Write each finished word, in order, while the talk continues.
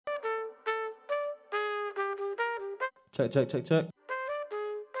Check, check, check, check.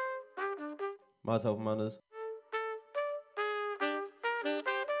 Myself and Manners.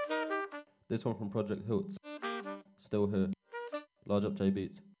 This one from Project Hilts. Still here. Large Up J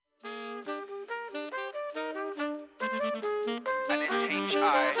Beats. And it's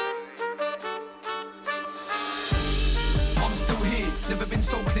H.I. I'm still here, never been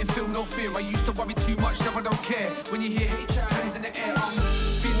so clear, feel no fear. I used to worry too much, now I don't care. When you hear H.I. hands in the air, I'm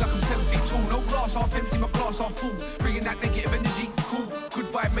feeling like I'm 10 feet tall. No glass half empty, my glass half full. Bringing that negative energy, cool. Good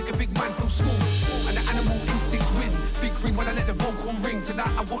vibe, make a big man feel small. And the animal instincts win. Big ring when I let the vocal ring.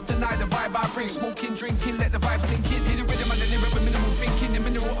 Tonight I won't deny the vibe I bring. Smoking, drinking, let the vibe sink in. Hear the rhythm and the lyric with minimal thinking. The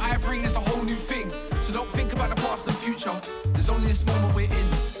mineral I bring is a whole new thing. So don't think about the past and future. There's only this moment we're in.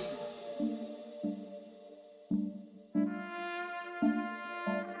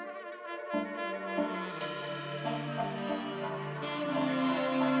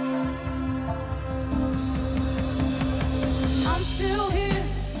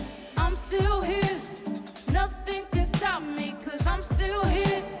 I'm still here, nothing can stop me, cause I'm still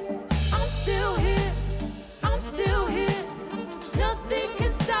here, nothing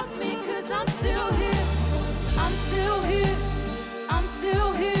can stop me, cause I'm still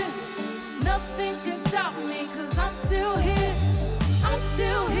here, nothing can stop me, cause I'm still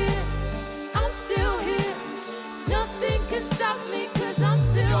here, nothing can stop me, cause I'm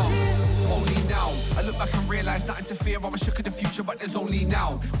still here. Only now, I look back and realise nothing to fear. I was shook at the future, but there's only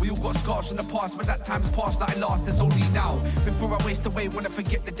now. We all got scars from the past, but that time's past, nothing lasts, there's only now. Before I waste away, wanna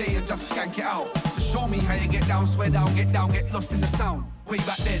forget the day and just skank it out. Just show me how you get down, swear down, get lost in the sound. Way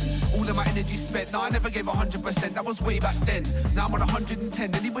back then, all of my energy spent. No, I never gave 100%, that was way back then. Now I'm on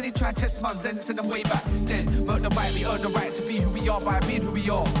 110. Anybody try to test my zen, send them way back then. Murder right, we earned the right to be who we are by being who we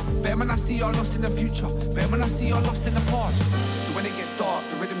are. Better when I see y'all lost in the future, better when I see y'all lost in the past. So when it gets dark,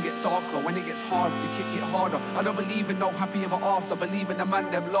 the rhythm get darker. When it gets hard, you kick it harder. I don't believe in no happy ever after. Believe in the man,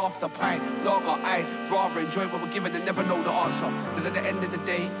 them laughter, pint, lager, I'd rather enjoy what we're given and never know the answer. Cause at the end of the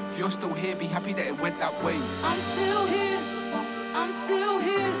day, if you're still here, be happy that it went that way. I'm still here,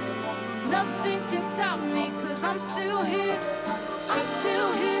 nothing can stop me, cause I'm still here,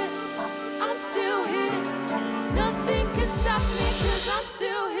 nothing can stop me, cause I'm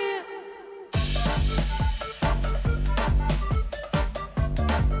still here.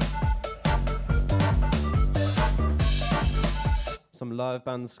 Some live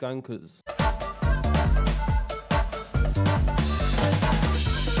band skankers.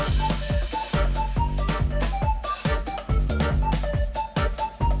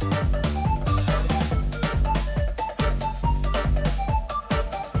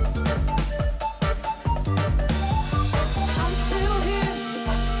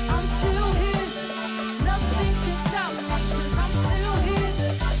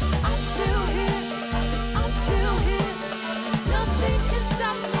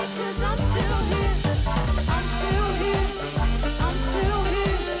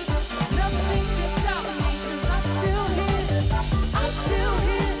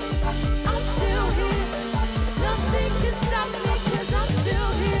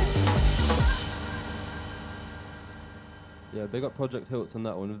 Yeah, big up Project Hilts on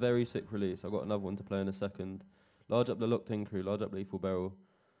that one. Very sick release. I've got another one to play in a second. Large up the Locked In crew, large up Lethal Barrel.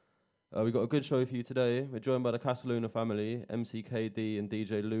 We've got a good show for you today. We're joined by the Casaluna family, MCKD and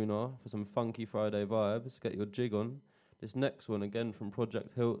DJ Luna, for some funky Friday vibes. Get your jig on. This next one, again from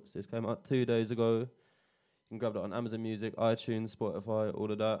Project Hilts. This came out 2 days ago. You can grab that on Amazon Music, iTunes, Spotify,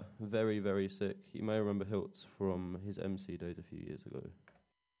 all of that. Very, very sick. You may remember Hilts from his MC days a few years ago.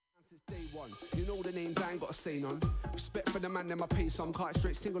 Since day one, you know the names, I ain't gotta say none. Respect for the man, them I pay some. Can't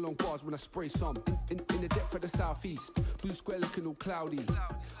straight sing-along bars when I spray some. In the depth of the southeast, blue square looking all cloudy.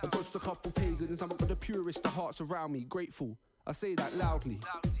 I dodged a couple pagans, I'm up with the purest, the hearts around me. Grateful, I say that loudly,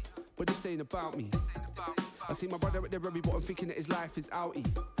 but this ain't about me. I see my brother at the very bottom thinking that his life is outie.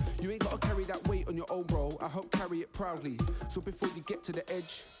 You ain't gotta carry that weight on your own, bro. I hope carry it proudly. So before you get to the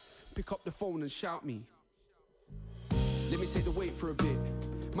edge, pick up the phone and shout me. Let me take the weight for a bit.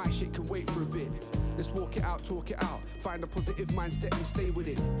 My shit can wait for a bit. Let's walk it out, talk it out. Find a positive mindset and stay with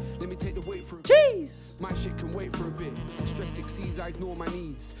it. Let me take the weight for a bit. My shit can wait for a bit. Stress exceeds, I ignore my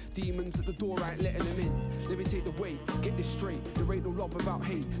needs. Demons at the door, I ain't letting them in. Let me take the weight, get this straight. There ain't no love without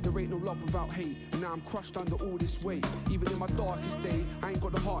hate. There ain't no love without hate. And now I'm crushed under all this weight. Even in my darkest day, I ain't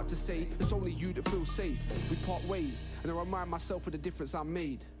got the heart to say it's only you that feels safe. We part ways, and I remind myself of the difference I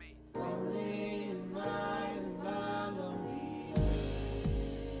made. Only in my melody.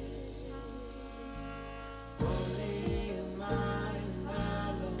 Only in my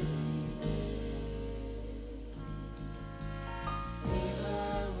melody.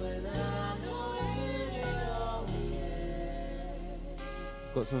 Even when I know it all, yeah.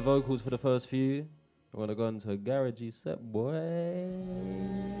 Got some vocals for the first few. I'm gonna go into a garagey set, boy.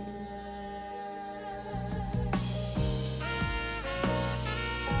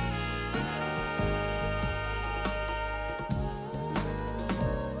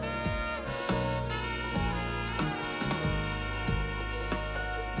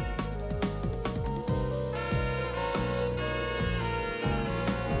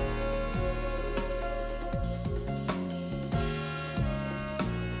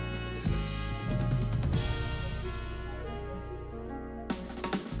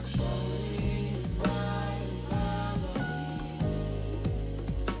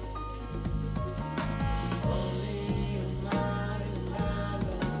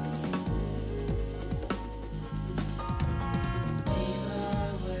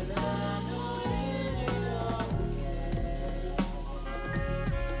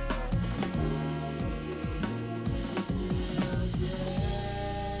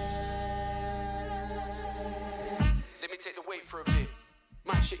 For a bit,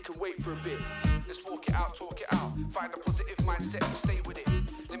 my shit can wait for a bit. Let's walk it out, talk it out. Find a positive mindset and stay with it.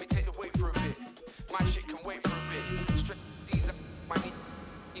 Let me take the weight for a bit. My shit can wait for a bit. Straight these up, my knee.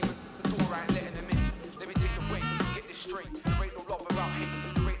 Even the door I ain't letting them in. Let me take the weight, get this straight. There ain't no love without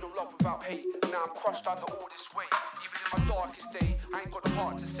hate. There ain't no love without hate. Now I'm crushed under all this weight. Even in my darkest day, I ain't got the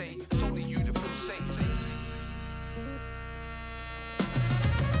heart to say. It's only you that feel safe.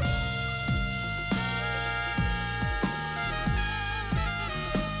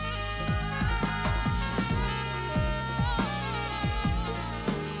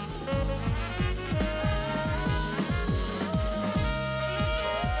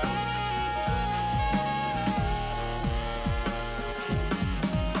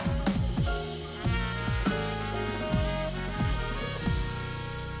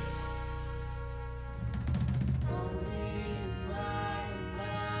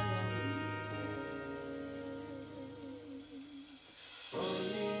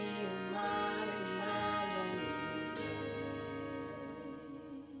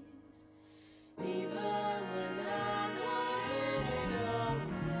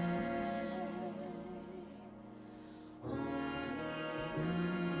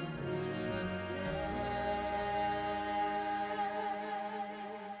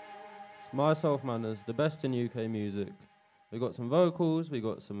 Myself Manners, the best in UK music. We got some vocals, we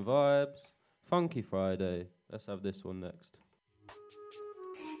got some vibes. Funky Friday. Let's have this one next.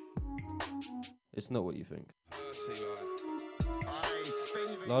 It's not what you think.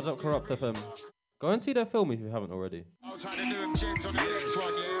 Large Up Corrupt FM. Go and see their film if you haven't already. I'll try to do them gents on the next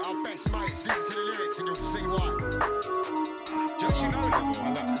one, yeah. Our best mates. Listen to the lyrics and you'll see why. Just you know that,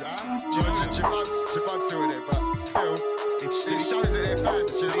 Jabud's doing it, but still, it shows that they're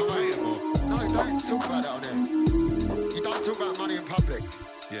fans, you know what I mean? No, don't talk about that on there. You don't talk about money in public.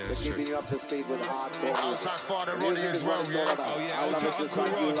 Yeah, that's true. Keeping you up to speed with hardcore. Outside Father Ronnie as well, yeah. Oh yeah, outside Uncle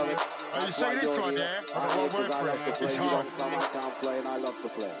Ron. Oh, you say this one, yeah? I got one word for it. It's hard. I can't play and I love to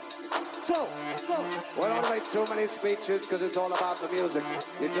play. So, we don't make too many speeches because it's all about the music.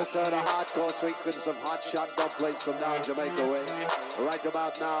 You just heard a hardcore sequence of hot shot dubplates from down Jamaica way. Right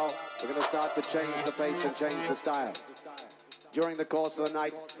about now, we're going to start to change the pace and change the style. During the course of the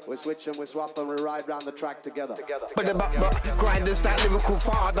night, we switch and we swap and we ride round the track together. But grinders, that lyrical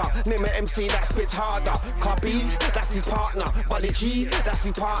father. Name an MC that spits harder. Copies, that's his partner. Buddy G, that's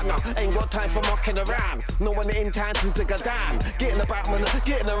his partner. Ain't got time for mucking around. No one in time to take a damn. Getting about man,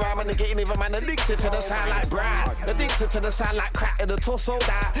 getting around man, and getting even man addicted to the sound like Brad. Addicted to the sound like crack in the torso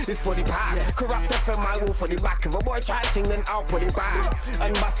that is fully packed. Corrupt FM, my wolf for the back. If a boy try ting, then I'll put it back.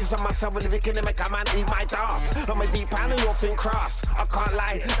 And busters on myself with the can make a man eat my dust. I'm a deep pan and you'll think cross. I can't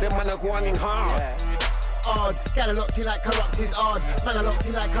lie, them man are going in hard. Odd, gal are locked in like corrupt is odd. Man are locked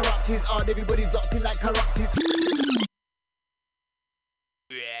in like corrupt is odd. Everybody's locked in like corrupt is.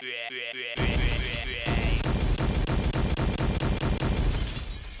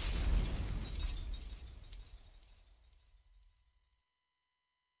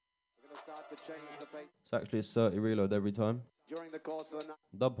 It's actually a 30 reload every time. During the course of the night.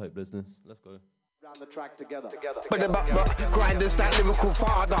 Dub pipe business. Let's go. Round the track together. But grinders, that lyrical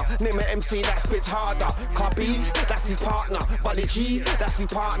father. Name an MC that spits harder. Copies, that's his partner. Buddy G, that's his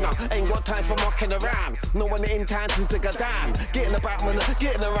partner. Ain't got time for mucking around. No one in time to take a damn. Getting about man,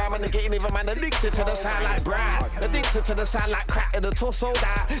 getting around man, and getting even man addicted to the sound like Brad. Addicted to the sound like crack in the torso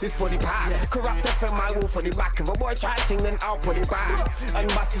that is fully packed. Corrupt FM, my wolf for the back. If a boy try ting, then I'll put it back. And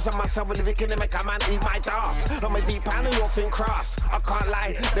busters on myself with the can make a man eat my dust. I'm a deep pan and you'll think cross. I can't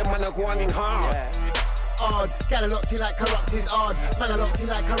lie, them man are going in hard. Odd, gal are locked in like corrupt is odd. Man are locked in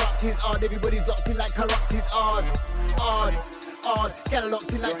like corrupt is odd. Everybody's locked in like corrupt is odd. Odd, Odd, get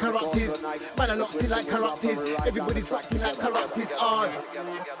locked in like corruptors. Man are locked in like corruptors. Everybody's locked in like corruptors.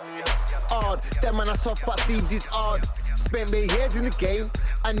 Odd, that man are soft but Steve's is odd. Spent me years in the game,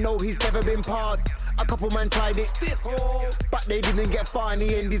 I know he's never been parred. A couple man tried it, but they didn't get far and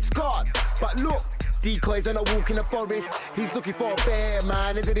he ended scarred. But look, decoys on a walk in the forest. He's looking for a bear,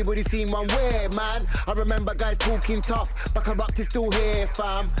 man. Has anybody seen one where, man? I remember guys talking tough, but corrupt is still here,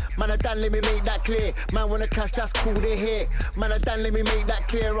 fam. Man, I done, let me make that clear. Man, wanna cash, that's cool, they here. Man, I done, let me make that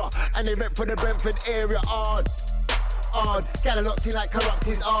clearer. And they rep for the Brentford area, odd. Get locked in like corrupt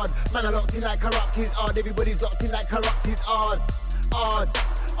is odd. Man, I locked in like corrupt is odd. Everybody's locked in like corrupt is odd.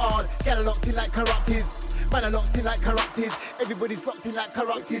 Get locked in like corrupt is. Man, I locked in like corrupt is. Everybody's locked in like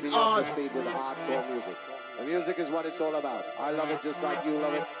corrupt is odd. Speed with hardcore music. The music is what it's all about. I love it just like you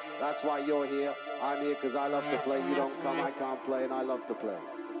love it. That's why you're here. I'm here because I love to play. You don't come, I can't play, and I love to play.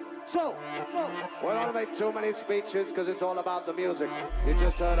 So, we don't make too many speeches because it's all about the music. You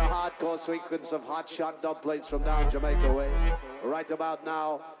just heard a hardcore sequence of hot shot dubplates from down Jamaica way. Right about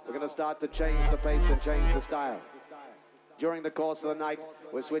now, we're going to start to change the pace and change the style. During the course of the night,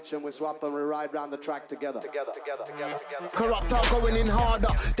 we switch and we swap and we ride round the track together. Corrupt are going in harder.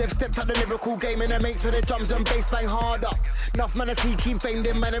 They've stepped up the lyrical game and they make sure the drums and bass bang harder. Enough man to see keen fame,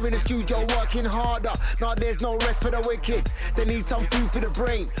 them man are in the studio working harder. Now there's no rest for the wicked. They need some food for the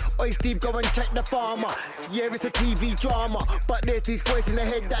brain. Oi Steve, go and check the farmer. Yeah, it's a TV drama, but there's this voice in the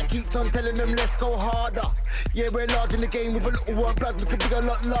head that keeps on telling them let's go harder. Yeah, we're large in the game with a little work blood, we could be a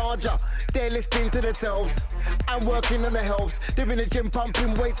lot larger. They're listening to themselves and working on the they're in the gym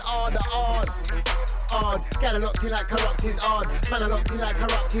pumping weights hard. Get locked in like corrupt is odd. Man, I locked in like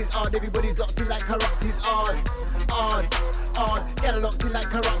corrupt is odd. Everybody's locked in like corrupt is odd. Get locked in like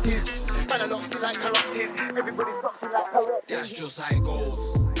corrupt is. Man, I locked in like corrupt is. Everybody's locked in like corrupt is. That's just how it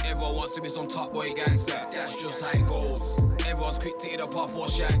goes. Everyone wants to be some top boy gangster. That's just how it goes. Everyone's quick to eat a pop or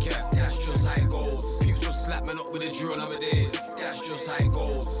shank, yeah. That's just how it goes. Peeps will slap man up with a drill nowadays. That's just how it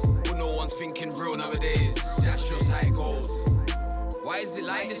goes. But no one's thinking real nowadays. That's just how it goes. Why is it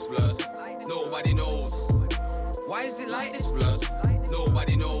like this, blood? Nobody knows. Why is it like this, blood?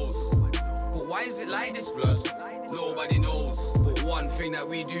 Nobody knows. But why is it like this, blood? Nobody knows. But one thing that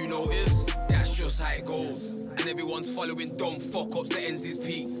we do know is that's just how it goes. And everyone's following dumb fuck-ups that ends his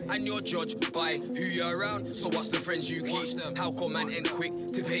peak. And you're judged by who you're around. So what's the friends you keep? How come man end quick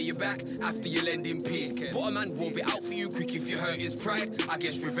to pay you back after you lend him peak? But a man will be out for you quick if you hurt his pride. I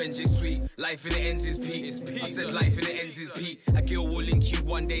guess revenge is sweet. Life in the ends is peak. I said life in the ends is peak. A girl will link you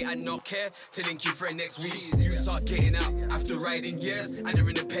one day and not care to link your friend next week. You start getting out after riding years and they're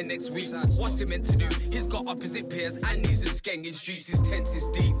in the pen next week. What's he meant to do? He's got opposite pairs and he's a skenging streets. His tense is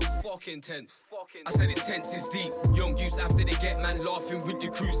deep. Fucking tense. I said his tense is deep. Young youths after they get man laughing with the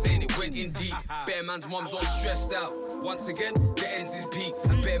crew saying it went in deep. Bear man's mum's all stressed out. Once again, the ends is peak.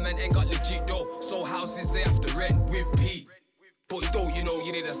 And bear man ain't got legit though, so houses they have to rent with P. But don't you know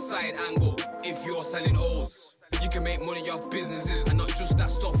you need a side angle if you're selling O's. You can make money off businesses and not just that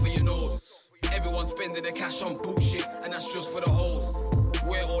stuff for your nose. Everyone's spending the cash on bullshit and that's just for the hoes.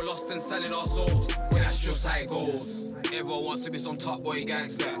 We're all lost and selling our souls, but that's just how it goes. Everyone wants to be some top boy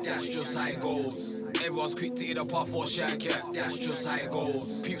gangster, that's just how it goes. Everyone's quick to eat a pop or shank, yeah, that's just how it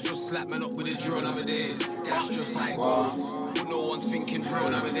goes. Peeps will slap man up with a drill nowadays, that's just how it goes. But no one's thinking real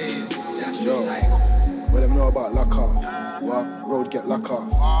nowadays, that's just how it goes. What them know about lock off? What? Road get lock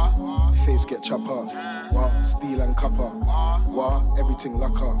off. Face get chop off. What? Steel and copper. What? Everything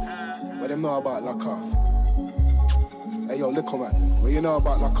lock off. What them know about lock off? Hey yo, look man, what you know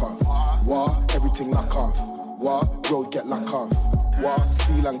about lock off? What? Everything lock off. What? Road get lock off. What?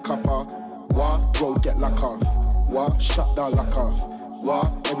 Steel and copper. What? Road get lock off. What? Shut down lock off.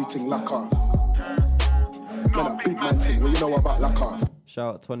 What? Everything lock off. Man, a big man thing, what you know about lock off?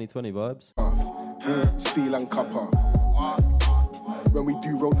 Shout out 2020 vibes. Steel and copper. When we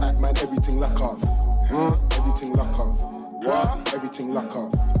do road act, man, everything lock off. Everything lock off. What? Everything lock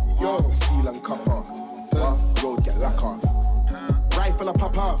off. Yo, steel and copper. What? Road get lock off. Rifle a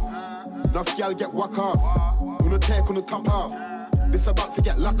pop off. Enough gal get whack off. We no take on the top off. This about to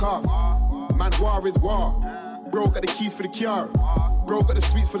get lock off. Man, war is war. Bro got the keys for the car. Bro got the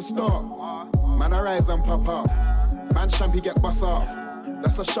sweets for the store. Man, I rise and pop off. Man, champy get bust off.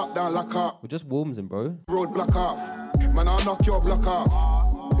 That's a shot down lock off. We're just warms in, bro. Road block off. Man, I'll knock your block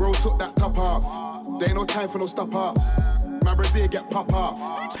off. Bro took that top off. There ain't no time for no stop offs. Man, Brazil get pop off.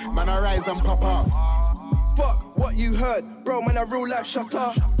 Man, I rise and pop off. Fuck what you heard. Bro, man, I real life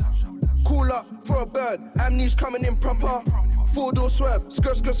shutter. Call up for a bird. Amnesia coming in proper. 4-door swerve.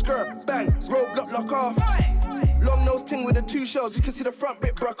 Skirt, skirt, skirt. Bang. Roadblock lock off. Long nose ting with the 2 shells, you can see the front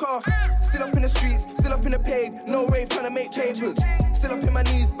bit broke off. Still up in the streets, still up in the pave, no rave trying to make changes. Still up in my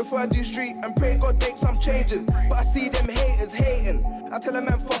knees before I do street and pray God make some changes. But I see them haters hating, I tell a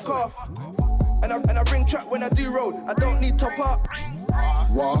man fuck off. And I ring trap when I do road, I don't need top up.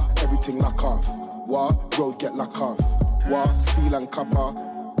 Wah, everything lock off. Wah, road get lock off. Wah, steel and copper.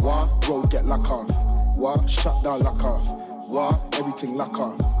 Wah, road get lock off. Wah, shut down lock off. Wah, everything lock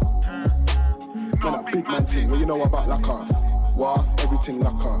off. Man, a big man thing, what you know about lock off? Wah, everything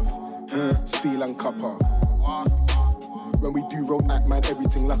lock off. Steel and copper. When we do road act, man,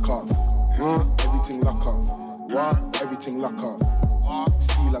 everything lock off. Everything lock off. Wah, everything lock off.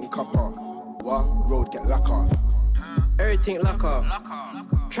 Steel and copper. Wah, road get lock off. Everything lock off.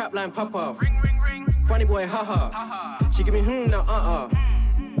 Trap line pop off. Funny boy, haha. She give me now,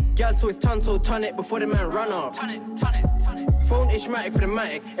 Gal so it's ton, so turn it before the man run off. Turn it. Phone ishmatic for the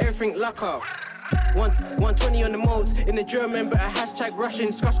matic, everything lock off. 120 on the modes, in the German, but a hashtag Russian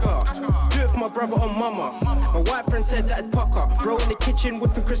skashka. Do it for my brother or mama. My white friend said that is pucker. Bro in the kitchen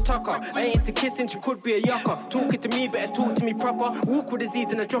whipping Chris Tucker. I ain't into kissing, she could be a yucker. Talking to me, better talk to me proper. Walk with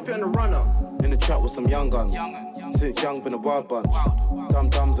disease and I drop it on the runner. In the trap with some young guns. Since young, been a wild bunch.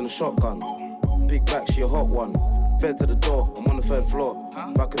 Dum-dums and a shotgun. Big back, she a hot one. Fed to the door, I'm on the 3rd floor.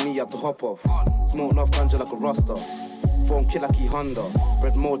 Back of me, had to hop off. Smoking off ganja like a rasta. Phone kill like Honda.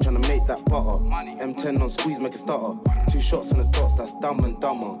 Bread more trying to make that butter. M10 on squeeze, make it stutter. 2 shots on the dots, that's dumb and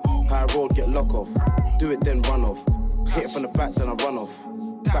dumber. High road, get lock off. Do it, then run off. Hit it from the back, then I run off.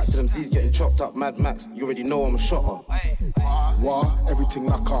 Back to them Z's getting chopped up, Mad Max. You already know I'm a shotter. Wah, everything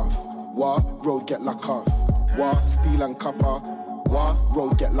lock off. Wah, road get lock off. Wah, steel and copper. Wah,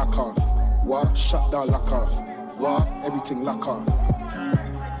 road get lock off. Wah, shut down lock off. Wah, everything lock off.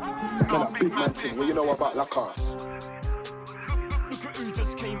 Man, a big man thing, what you know about lock off? Look at who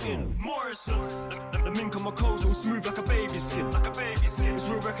just came in, Morrison. The mink on my coats all smooth like a baby skin. It's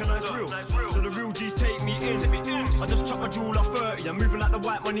real, recognise real. So the real G's take me in. I just chuck my jewel off 30. I'm moving like the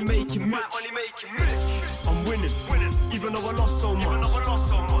white money making Mitch. I'm winning. Even though I lost so much.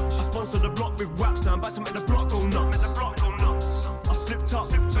 I sponsored the block with raps. Now I'm back to make the block go nuts. I slipped up,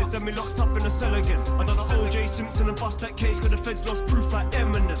 feds had me locked up in a cell again. I done an OJ Simpson and bust that case, cause the feds lost proof like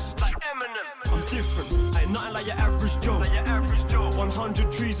Eminem. I'm different, I ain't nothing like your average Joe.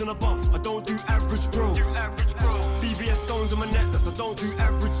 100 trees and above, I don't do average growth. BBS stones on my necklace, I don't do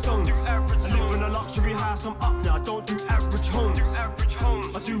average stones. I live in a luxury house, I'm up there, I don't do average homes.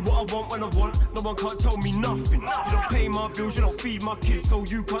 I do what I want when I want, no one can't tell me nothing. You don't pay my bills, you don't feed my kids, so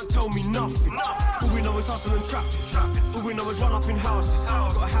you can't tell me nothing. All we know is hustle and trapping. All we know is run up in houses.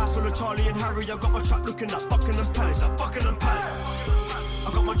 Got a house full of Charlie and Harry, I got my trap looking like Buckingham Palace. I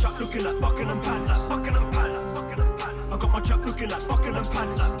got my trap looking like Buckingham Palace. I got my trap looking like Buckingham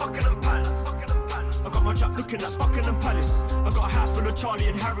Palace. I got my trap looking like Buckingham Palace. I got a house full of Charlie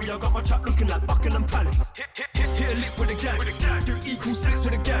and Harry, I got my trap looking like Buckingham Palace. Hit a lick with a gang. Do equal splits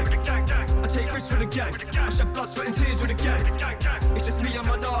with a gang. I take risks with a gang. I shed blood, sweat and tears with a gang. It's just me and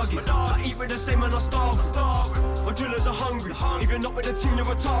my doggies. I eat with the same and I starve. My drillers are hungry. If you're not with the team,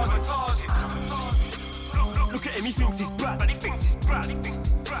 you're a target. Look at him, he thinks he's black.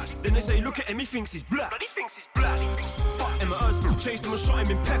 Then they say, look at him, he thinks he's black. Fuck Emma Earthman, chased him and shot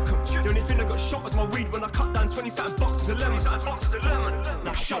him in Peckham. The only thing that got shot was my weed when I cut down 20-something boxes of lemon.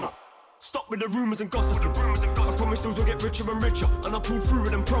 Now shut up. Stop with the rumours and gossip. I promise those will get richer and richer, and I pull through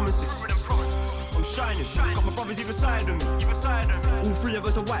with them promises. I'm shining, got my brothers either side of me. All 3 of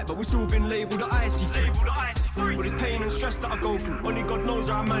us are white, but we still been labelled the icy through. All this pain and stress that I go through, only God knows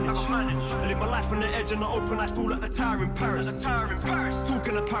how I manage. I live my life on the edge and I open, I feel like the tower in Paris.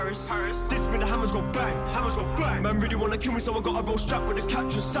 Talking of Paris, this me the hammers go bang. Man really wanna kill me, so I got a roll strap with the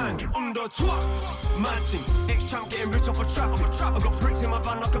catcher sang. Under twat, mad thing, ex-tramp getting rich off a trap. I got bricks in my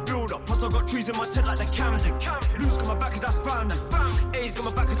van like a builder, plus I got trees in my tent like the Camden. Loose got my back cause that's family. A's got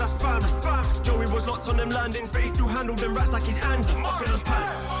my back cause that's family. Joey was lots on them landings, but he still handled them rats like he's Andy. Buckingham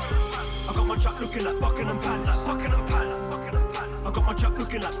Palace. I got my trap looking like Buckingham Palace. I got my trap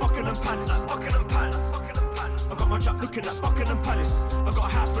looking like Buckingham Palace. I got my trap looking like Buckingham Palace. I got a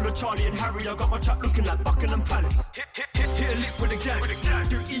house full of Charlie and Harry, I got my trap looking like Buckingham Palace. Hit a lick with a gang.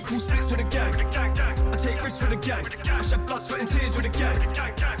 Do equal splits with a gang. I take risks with a gang. I shed blood, sweat and tears with a gang.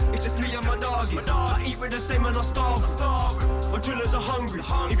 It's just me and my doggies. I eat with the same and I starve. My drillers are hungry.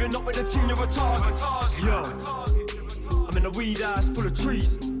 If you're not with the team, you're a target. Yo, I'm in a weed house full of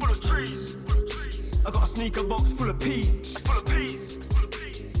trees. I got a sneaker box full of peas.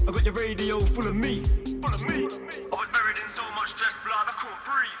 I got your radio full of me. I was buried in so much stress blood I couldn't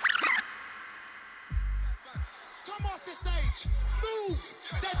breathe. Come off the stage, move.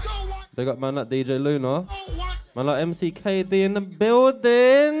 They don't want. They got man like DJ Luna. Don't want Man, like MCKD in the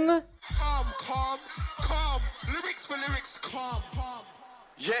building. Calm. Lyrics for lyrics, calm.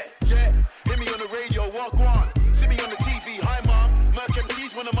 Yeah. Hear me on the radio, walk on. See me on the TV, hi mom. Merc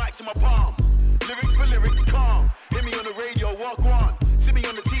MCs when the mic's in my palm. Lyrics for lyrics, calm. Hear me on the radio, walk on. See me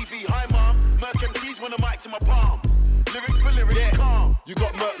on the TV, hi mom. Merc MCs when the mic's in my palm. Lyrics for lyrics, calm. You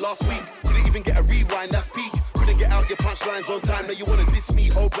got murked last week, couldn't even get a rewind, that's peak. Couldn't get out your punchlines on time, now you wanna diss me,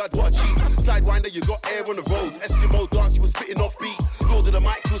 oh blood, what a cheat. Sidewinder, you got air on the roads, Eskimo dance, you were spitting off beat. Lord of the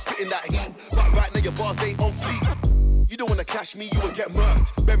mics, you were spitting that heat. But right now your bars ain't on fleek. You don't wanna cash me, you will get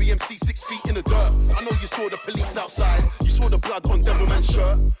murked. Bury MC 6 feet in the dirt. I know you saw the police outside, you saw the blood on Devilman's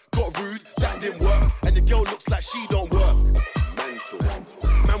shirt. Got rude, that didn't work, and the girl looks like she don't work. Mental.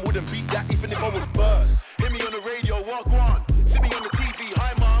 Man wouldn't beat that even if I was burst. Hear me on the radio, walk on. See me on the TV,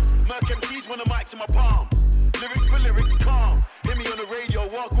 hi mom. Merc MCs when the mic's in my palm. Lyrics for lyrics, calm. Hear me on the radio,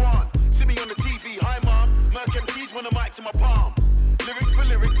 walk on. See me on the TV, hi mom. Merc MCs when the mic's in my palm. Lyrics for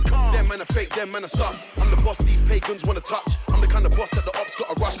lyrics, calm. Them man are fake, them man are sus. I'm the boss these pagans wanna touch. I'm the kind of boss that the ops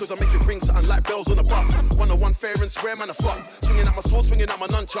gotta rush, cause I make it ring something like bells on a bus. 101 fair and square, man a fuck. Swinging at my sword, swinging at my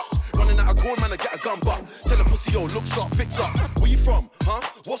nunchucks. Running out of corn, man I get a gun butt. Tell a pussy, yo, look sharp, fix up. Where you from, huh?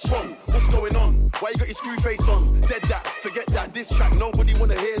 What's wrong? What's going on? Why you got your screw face on? Dead that, forget that, this track, nobody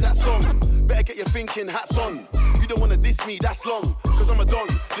wanna hear that song. Better get your thinking hats on. You don't wanna diss me, that's long. Cause I'm a don,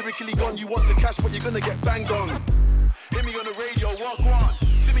 lyrically gone, you want to cash, but you're gonna get banged on. Hear me on the radio, walk on.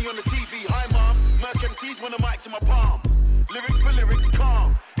 See me on the TV, hi mom. Merc MCs when the mic's in my palm. Lyrics for lyrics,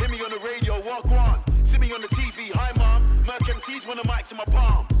 calm. Hear me on the radio, walk on. See me on the TV, hi mom. Merc MCs when the mic's in my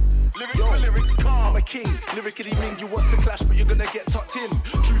palm. Lyrics for lyrics, calm. I'm a king, lyrically mean you want to clash, but you're gonna get tucked in.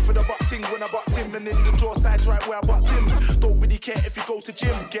 True for the boxing when I bucked him, and in the draw side's right where I bucked him. Don't really care if you go to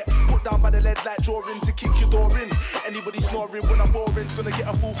gym, get put down by the lead like drawing to kick your door in. Anybody snoring when I'm boring's gonna get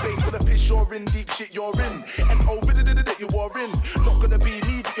a full face for the piss you're in, deep shit you're in. And over the you are in, not gonna be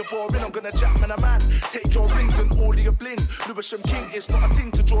me that you're boring. I'm gonna jack man a man, take your rings and all of your bling. Lewisham King, it's not a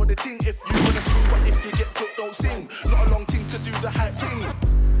thing to draw the ting. If you wanna swing, but if you get took, don't sing. Not a long thing to do the hype thing.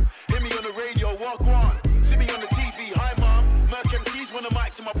 Hear me on the radio, walk on. See me on the TV, hi mom. Merc MCs when the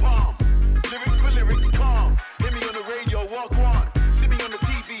mic's in my palm. Lyrics for lyrics, calm. Hear me on the radio, walk on. See me on the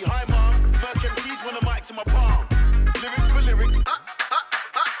TV, hi mom. Merc MCs when the mic's in my palm. Lyrics for lyrics.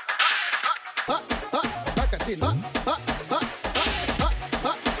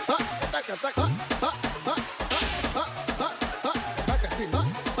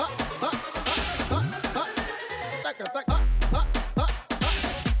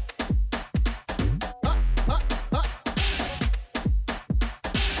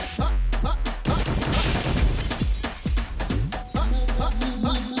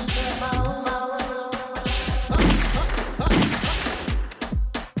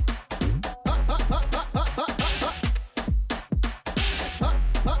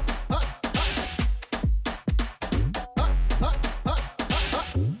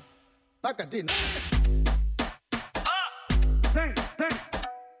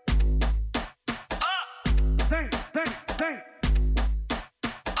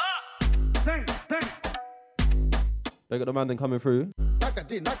 They got the man then coming through.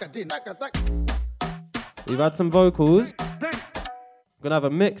 We've had some vocals. Gonna have a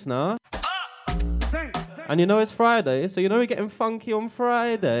mix now. And you know it's Friday, so you know we're getting funky on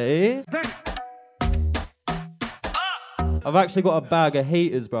Friday. I've actually got a bag of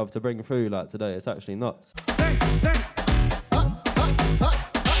haters, bruv, to bring through like today. It's actually nuts.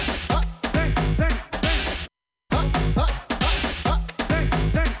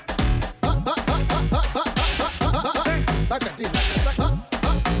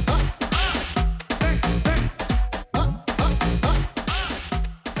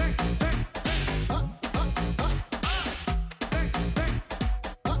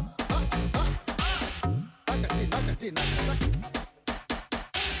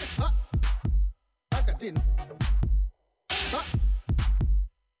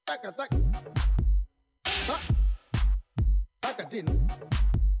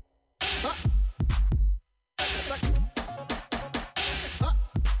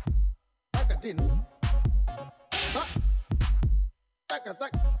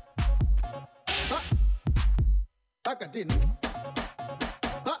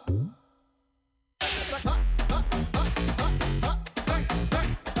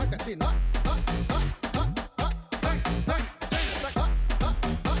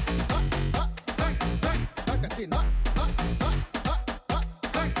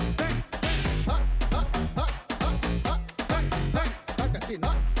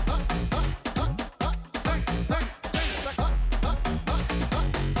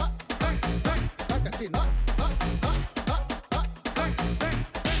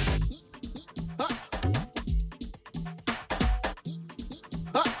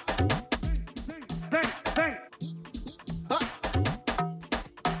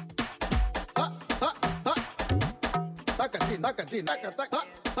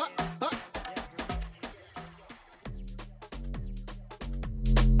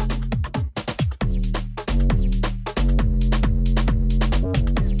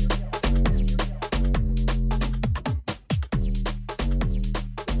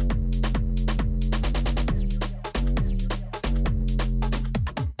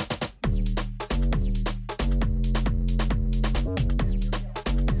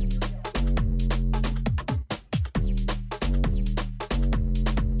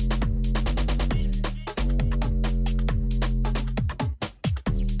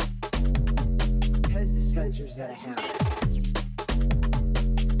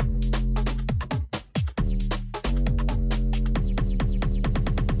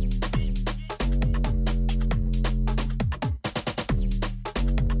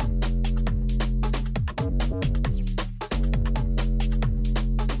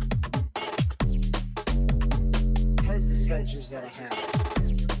 that I have.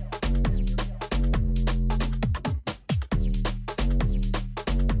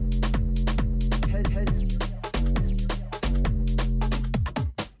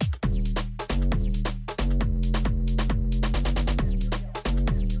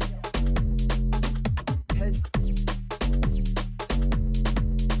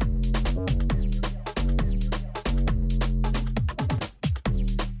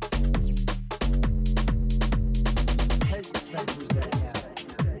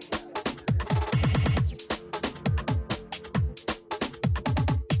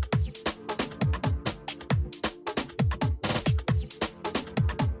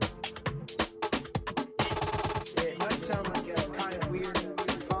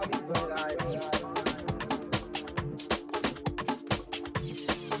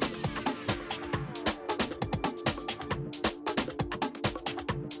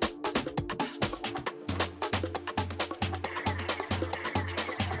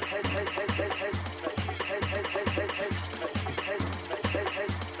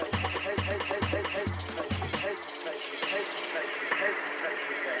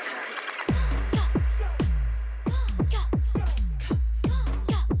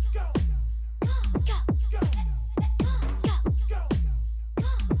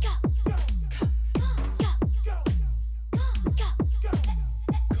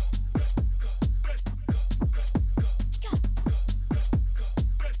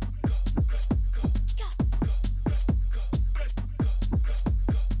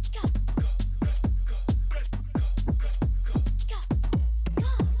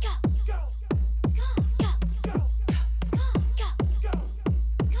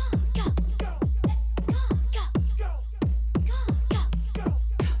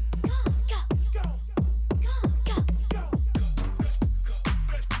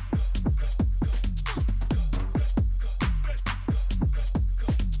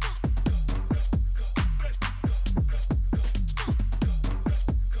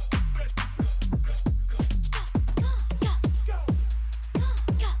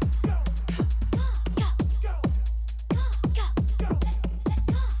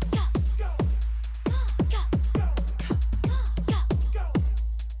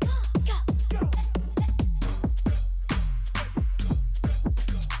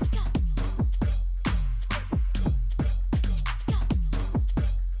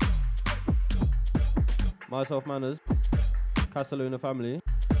 Myself Manners, Casaluna family.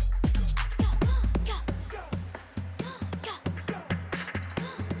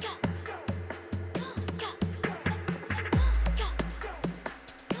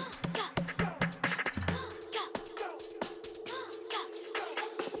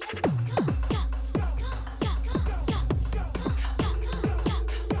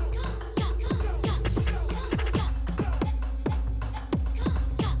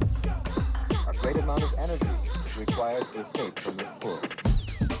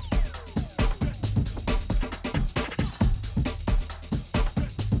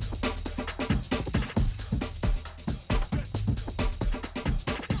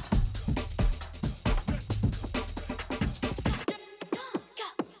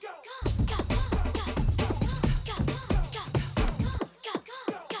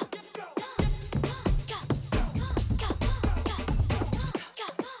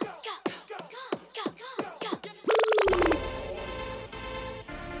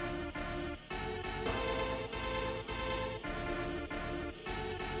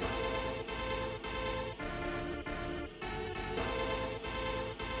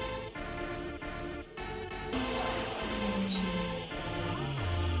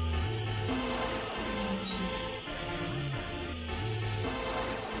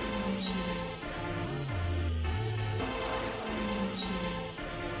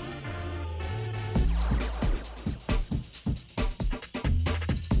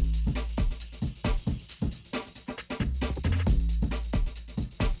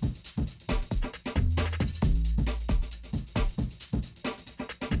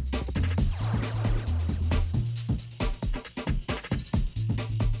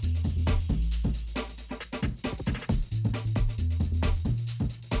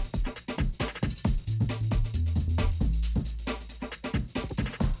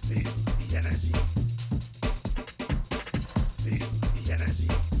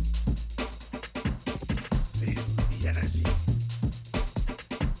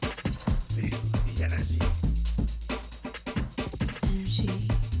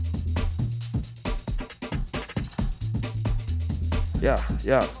 Yeah,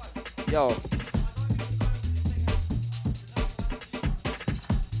 yeah. Yo.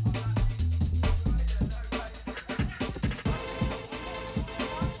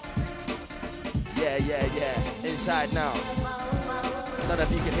 Yeah. Inside now. None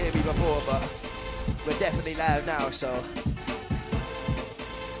of you can hear me before, but we're definitely live now, so.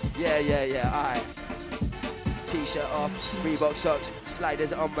 Yeah. Alright. T-shirt off, Reebok socks,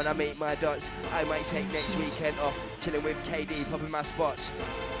 sliders on when I make my dots. I might take next weekend off, chilling with KD, popping my spots.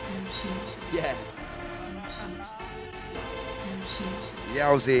 Yeah.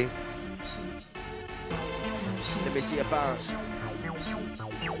 Yowzy. Let me see a bounce.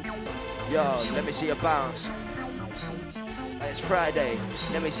 Yo, let me see a bounce. It's Friday,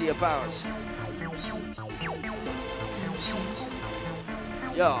 let me see a bounce.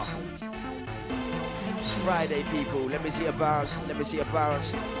 Yo. It's Friday, people, let me see a bounce, let me see a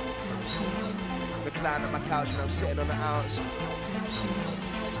bounce. Recline on my couch when I'm sitting on the ounce.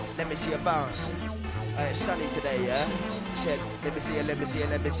 Let me see a bounce. It's sunny today, yeah? Said, let me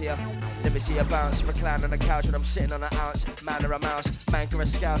see a bounce. Recline on the couch when I'm sitting on an ounce. Man or a mouse, man or a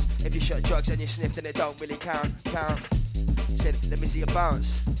scouse. If you shot drugs and you sniff, then it don't really count. Said, let me see a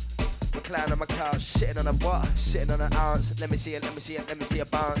bounce. Recline on my couch, sitting on a what? Sitting on an ounce. Let me see a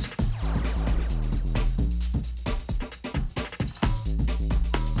bounce.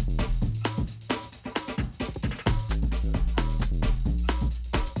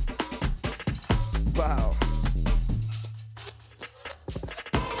 Wow.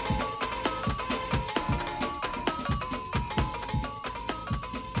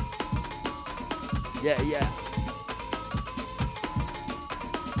 Yeah.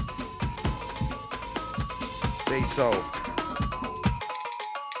 Say so.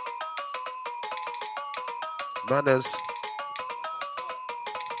 Manners.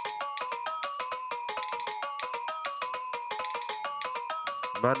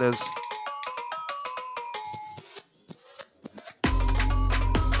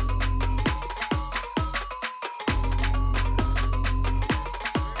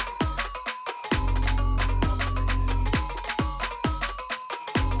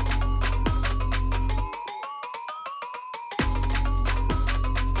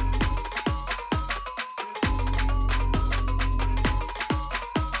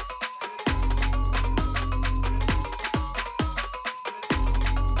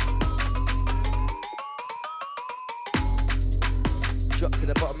 Drop to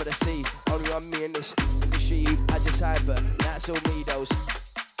the bottom of the sea. Only on me in this industry. I decide, but that's all me, those.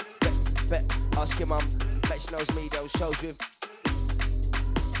 Bet, ask your mum. Bet she knows me, those shows with.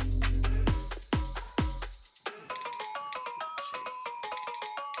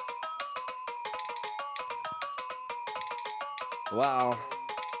 Wow.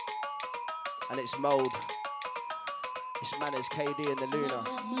 And it's Mold. It's Manners, KD and the Luna.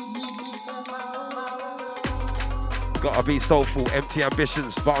 Gotta be soulful, empty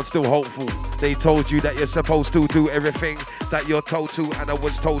ambitions, but I'm still hopeful. They told you that you're supposed to do everything that you're told to, and I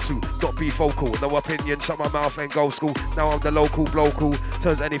was told to not be vocal. No opinion, shut my mouth and go school. Now I'm the local bloke.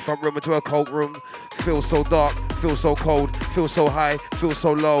 Turns any front room into a cold room. Feel so dark, feel so cold, feel so high, feel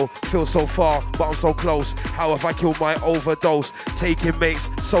so low, feel so far, but I'm so close. How have I killed my overdose? Taking mates,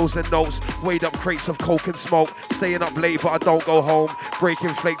 souls and notes, weighed up crates of coke and smoke. Staying up late, but I don't go home. Breaking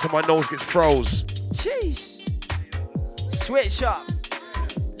flakes and my nose gets froze. Jeez. Switch up.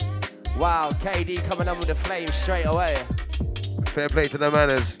 Wow, KD coming on with the flames straight away. Fair play to the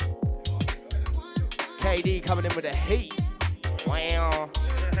Manners. KD coming in with the heat. Wow.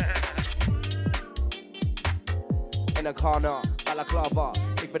 In the corner, balaclava,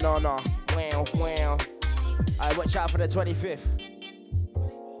 big banana. Wow. Alright, watch out for the 25th.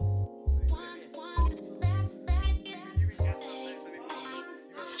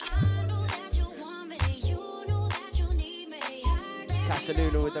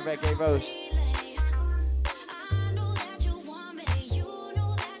 Casaluna with the reggae roast.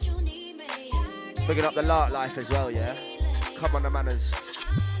 Picking up the Lark life as well, yeah? Come on, the Manners.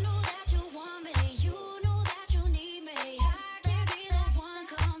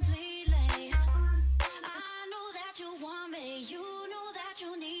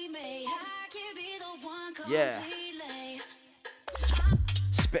 Yeah.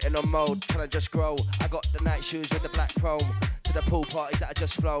 Spitting on Mold, can I just grow? I got the night shoes with the black chrome. To the pool parties that I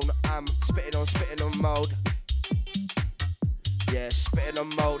just flown. I'm spitting on Mold. Yeah, spitting on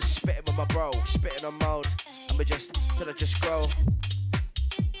Mold, spitting with my bro, spitting on Mold. And we just, till I just grow.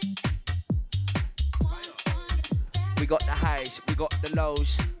 We got the highs, we got the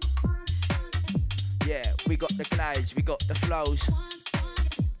lows. Yeah, we got the glides, we got the flows.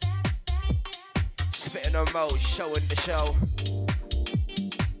 Spitting on Mold, showing the show.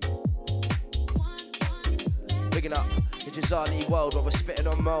 Bigging up the Jazali world where we're spitting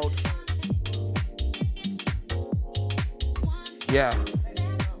on mold. Yeah.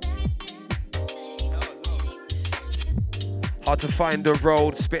 Hard to find the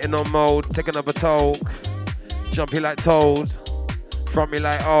road, spitting on mold, take another toke. Jumpy like toad, from me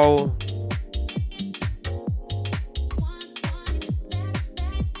like oh.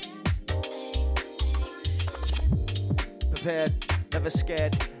 Prepared, never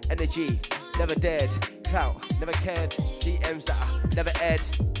scared, energy, never dared, clout, never cared, DMs that I never aired,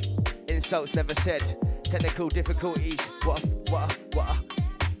 insults never said, technical difficulties, what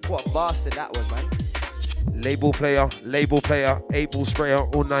a bastard that was, man. Label player, 8-ball sprayer,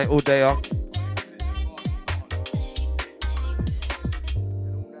 all night, all day.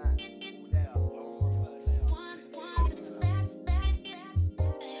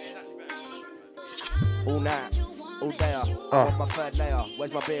 All night, all day. I'm on my third layer.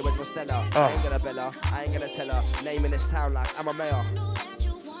 Where's my beer? Where's my Stella? I ain't gonna bella. I ain't gonna tell her. Name in this town like I'm a mayor.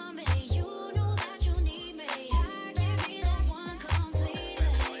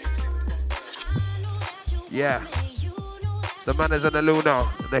 Yeah. The manners and the Luna,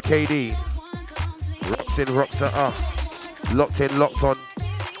 and the KD. Rocks in, rocks are locked in, locked on.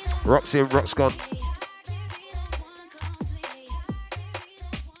 Rocks in, rocks gone.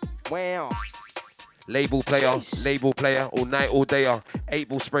 Wow. Label player, all night, all day.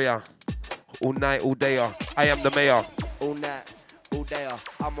 8-ball sprayer, all night, all day. I am the mayor. All night, all day.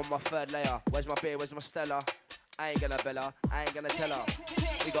 I'm on my third layer. Where's my beer? Where's my Stella? I ain't gonna bella. I ain't gonna tell her.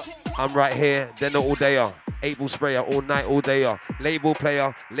 We got. I'm right here, then all day. 8-ball sprayer, all night, all day. Label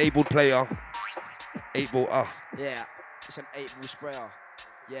player, labeled player. 8-ball, Yeah, it's an 8-ball sprayer.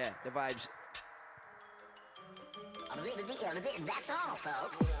 Yeah, the vibes. That's all,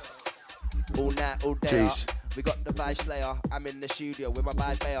 folks. All night, all day. Jeez. We got the vibe slayer. I'm in the studio with my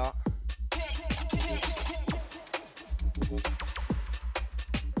bad bayer.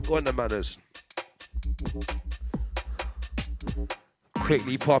 Go on the manners.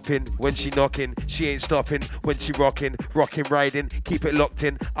 Quickly popping when she knocking, she ain't stopping when she rocking, riding, keep it locked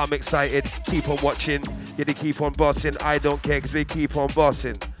in. I'm excited, keep on watching. Yeah, they keep on bossing. I don't care because we keep on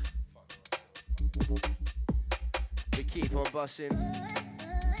bossing. We keep on bossing. And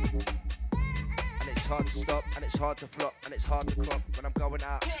it's hard to stop, and it's hard to flop, and it's hard to crop when I'm going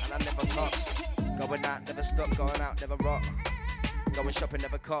out and I never cop. Going out, never stop, going out, never rock. Going shopping,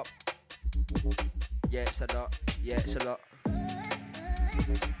 never cop. Yeah, it's a lot. Yeah, it's a lot.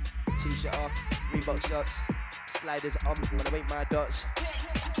 T-shirt off, Reebok socks, sliders on when I make my dots.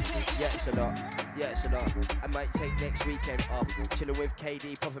 Yeah, it's a lot. Yeah, it's a lot. I might take next weekend off, chilling with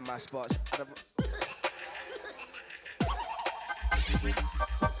KD, popping my spots.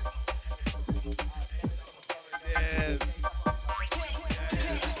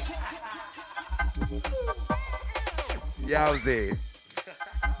 Yowzy.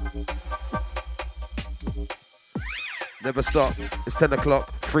 Never stop. It's 10 o'clock.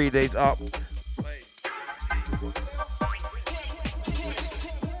 3 days up.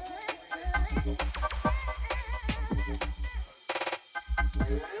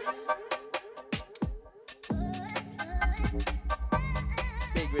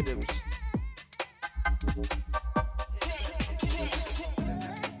 Big rhythms.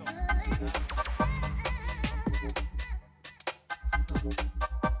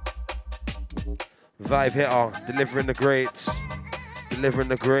 Vibe hitter, delivering the greats. Delivering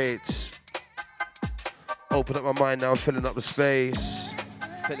the greats. Open up my mind now, filling up the space.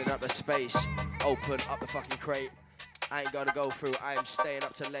 Filling up the space. Open up the fucking crate. I ain't gonna go through, I am staying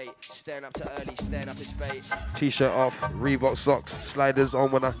up to late. Staying up to early, staying up in space. T-shirt off, Reebok socks, sliders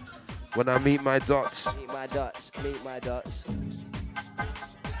on when I meet my dots. Meet my dots, meet my dots.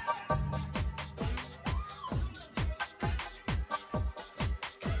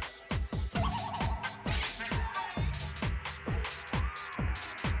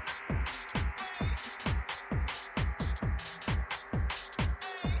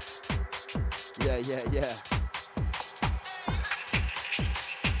 Yeah.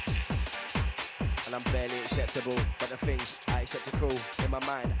 And I'm barely acceptable, but the things I accept are cruel. In my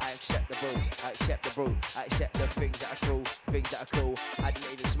mind, I accept the brew, I accept the brew, I accept the things that are cruel, things that are cool. I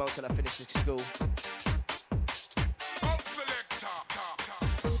didn't even smoke till I finished with school.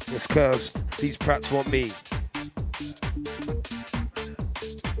 It's cursed. These prats want me.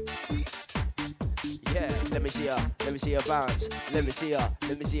 Yeah, let me see her bounce. Let me see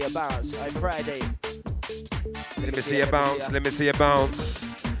her bounce. On Friday. Let me see her bounce. Let me see her bounce.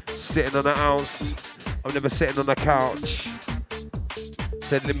 Sitting on an ounce. I'm never sitting on a couch.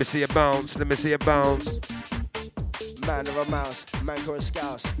 Said, let me see her bounce. Let me see her bounce. Man or a mouse, man or a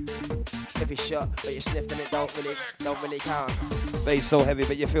scouse. If it's shot, but you sniffed and it don't really count. Bass so heavy,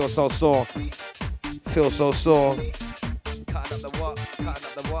 but you feel so sore. Feel so sore. Cutting up the what? Cutting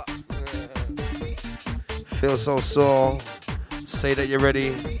up the what? Feel so sore. Say that you're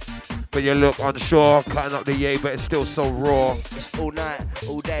ready, but you look unsure. Cutting up the yay, but it's still so raw. It's all night,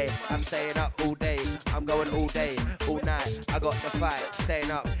 all day. I'm staying up all day. I'm going all day, all night. I got the fight, staying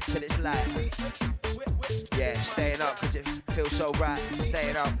up till it's light. Yeah, staying up because it feels so right.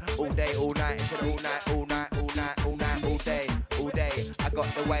 Staying up all day, all night. It's an all night, all night, all night, all night, all day, all day. I got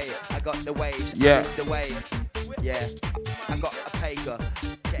the way, I got the waves. Yeah. The way. Yeah, I got a pager.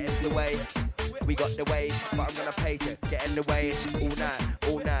 Get in the way. We got the waves, but I'm gonna pay to get in the way. It's all night,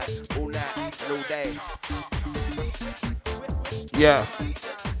 all night, all night, and all day. Yeah.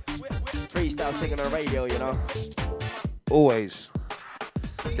 Freestyle singing on the radio, you know. Always.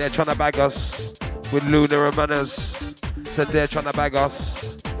 They're trying to bag us with lunar and manners. Said they're trying to bag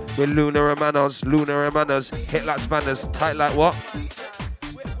us with lunar and manners. Lunar and manners. Hit like spanners. Tight like what?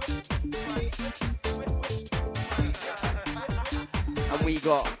 And we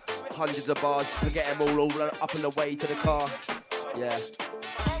got hundreds of bars. Forget them all up on the way to the car. Yeah.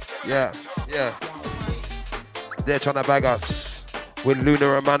 Yeah, yeah. They're trying to bag us with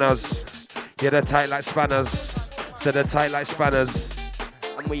lunar and manners. Yeah, they're tight like spanners. So they're tight like spanners.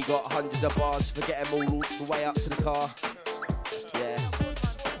 And we got hundreds of bars. Forget them all the way up to the car. Yeah.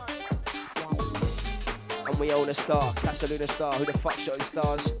 And we own a star. Casaluna star. Who the fuck shooting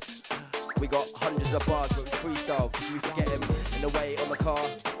stars? We got hundreds of bars, but we freestyle. Because we forget him in the way on the car.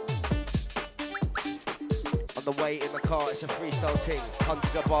 On the way in the car, it's a freestyle thing.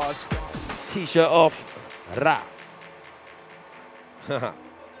 Hundreds of bars. T-shirt off. Ra.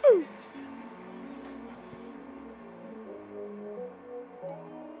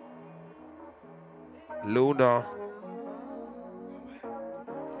 Luna.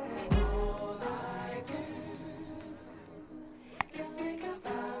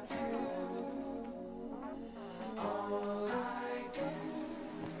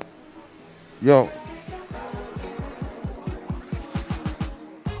 Yo.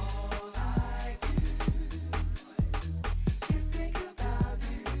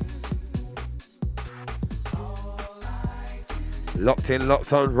 Locked in,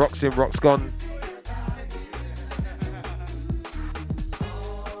 locked on, rocks in, rocks gone.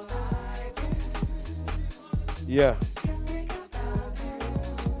 Yeah.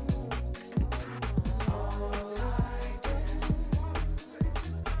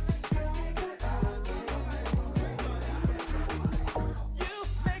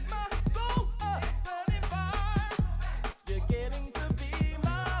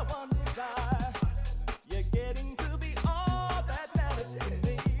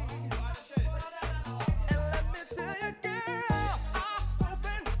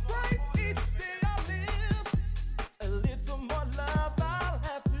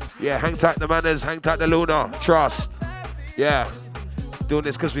 Yeah, hang tight the manners, hang tight the Luna, trust. Yeah, doing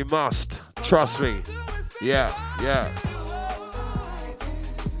this because we must, trust me. Yeah, yeah.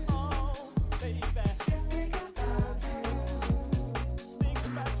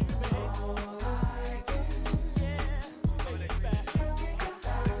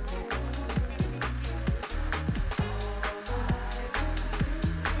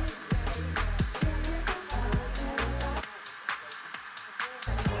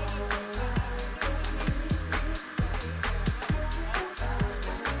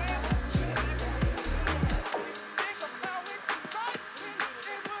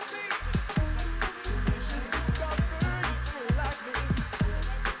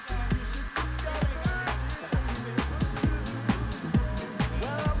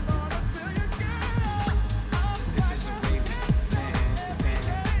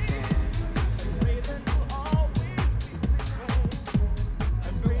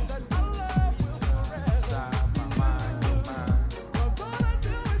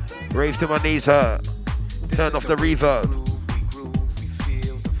 Rave to my knees hurt. Turn off the reverb.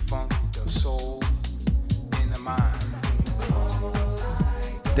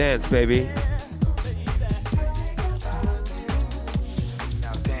 Dance, baby.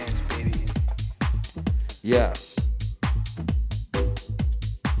 Now dance, baby. Yeah.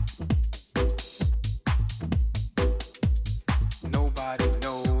 Nobody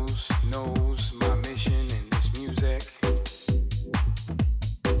knows my mission in this music.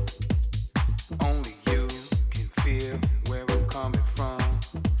 Only you can feel where I'm coming from,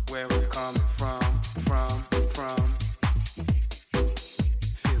 where I'm coming from.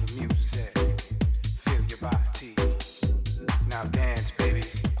 Feel the music, feel your body. Now dance, baby.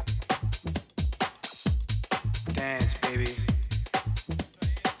 Dance, baby.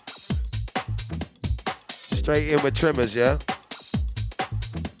 Straight in with Trimmers, yeah?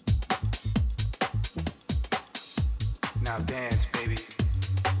 Now dance, baby.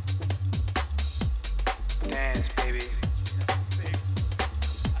 Dance, baby.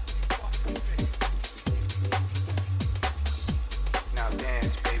 Now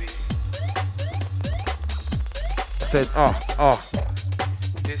dance, baby. I said,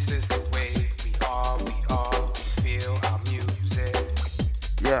 This is the way we feel our music.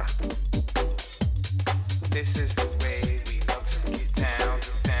 Yeah. This is the way we love to get down,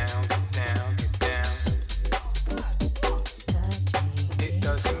 get down, get down, get down. It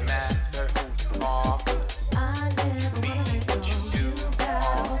doesn't matter who you are. You be what you do,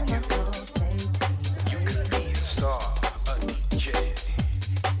 all you. You could be a star, a DJ.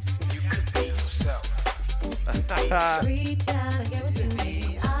 You could be yourself. Reach out and get what you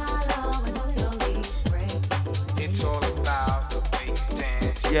need. I'll always hold your lead. It's all about the way you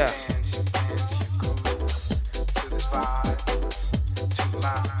dance. You Yeah. dance, you dance, you groove to this vibe, to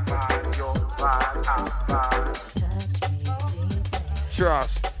my vibe, your vibe, our vibe.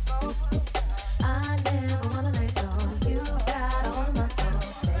 Trust. I never wanna let go. You got all of my soul.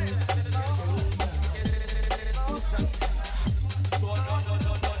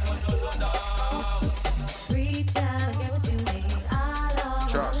 Reach out and get what you need. I'll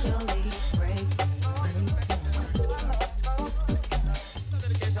always Trust. hold your lead.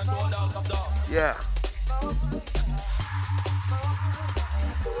 Yeah.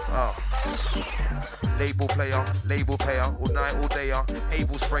 Oh. Label player, all night, all dayer,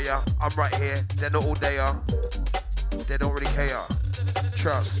 able sprayer. I'm right here, they're not all dayer. They don't really care.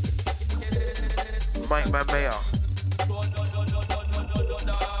 Trust. Mike Man Mayor.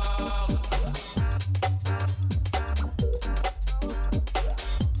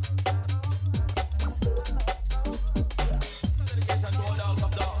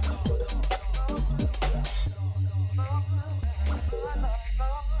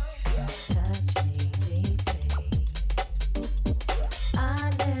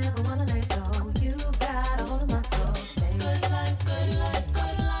 I never wanna let go. You got all of my soul. Good life, good life,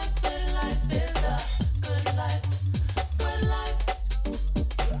 good life, good life is the good life, good life,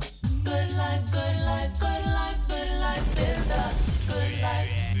 good life, good life, good life, good life is the good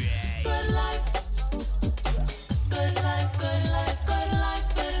life, good life, good life, good life, good life,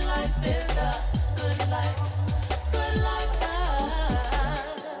 good life is the good life, good life.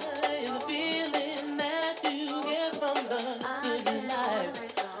 The feeling that you get from the good life.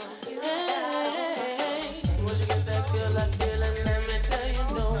 Hey, once you get that good life feeling, let me tell you,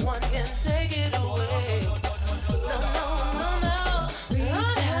 no one can take it away. No, no, no, no.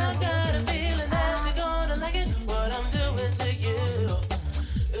 I have got a feeling that you're gonna like it, what I'm doing to you.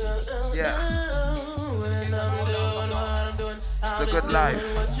 Yeah. When I'm doing what I'm doing, I'll The be good doing life.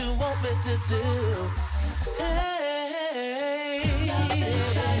 what you want me to do. Hey, life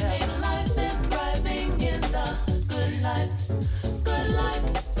is shining, life is thriving in the good life, good life,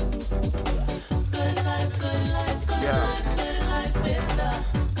 good life, good life, good Yeah. life, good life in the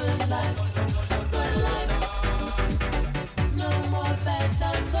good life, good life. No more bad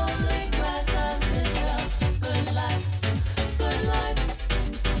times, only glad times in the good life, good life,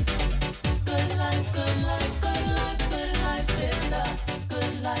 good life, good life, good life, good life in the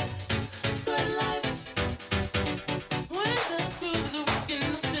good life, good life. When the grooves are rocking,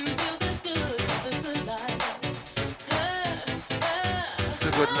 nothing feels as good as a good life. It's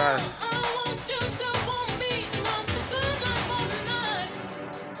the good life. I want you to want me, want the good life all the night.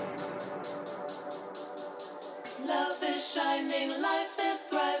 Love is shining, life is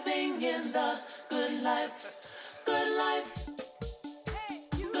thriving in the good life, good life,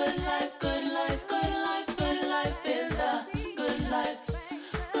 good life, good life, good life, good life in the good life,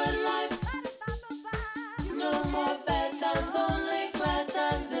 good life. No more bad times, only glad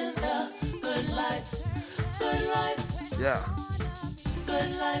times in the good life, good life. Yeah.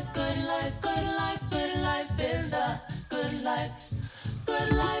 Good life, good life, good life, good life in the good life,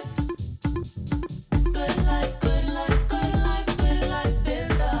 good life, good life, good life, good life, good life in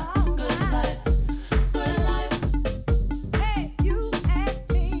the good life, good life. Hey, you and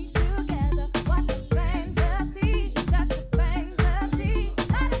me together, what a fantasy, such a fantasy.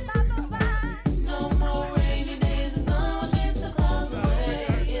 No more rainy days, the sun will chase the clouds away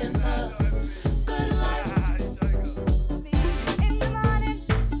in the good life. In the morning,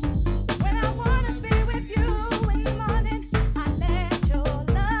 when I wanna be with you, in the morning, I let your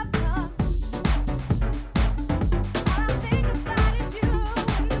love come.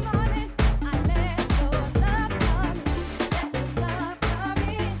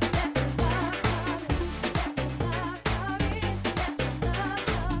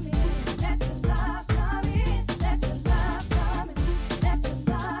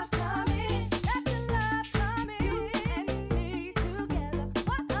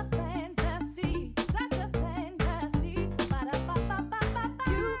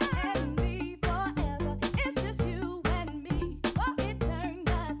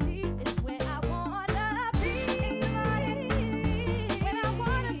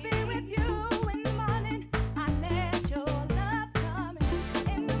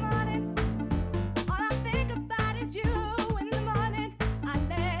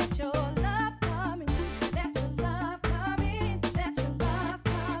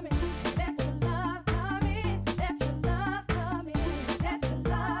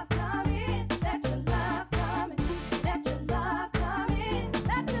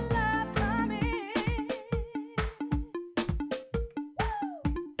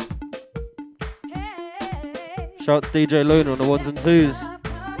 Shout to DJ Luna on the ones and twos.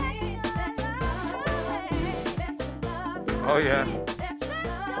 Oh yeah.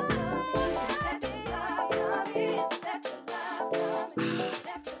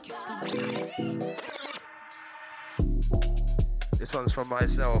 This one's from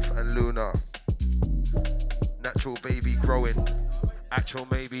myself and Luna. Natural baby growing. Actual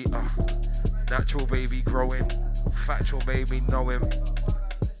maybe. Natural baby growing. Factual made me know him.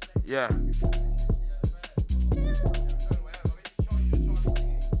 Yeah.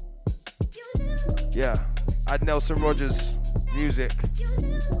 Yeah. Add Nelson Rogers. Music.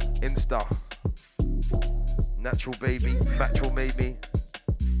 Insta. Natural baby. Factual made me.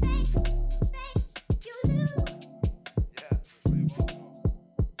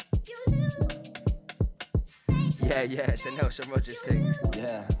 Yeah, it's a Nelson Rogers thing.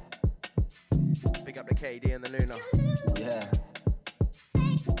 Yeah. Big up the KD and the Luna. Yeah.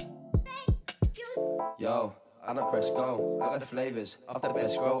 Yo, I don't press go. I got the flavors. After the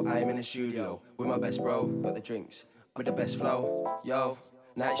best grow, I am in the studio with my best bro. Got the drinks with the best flow. Yo,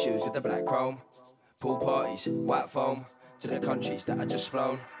 night shoes with the black chrome. Pool parties, white foam. To the countries that I just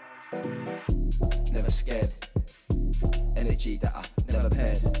flown. Never scared. Energy that I never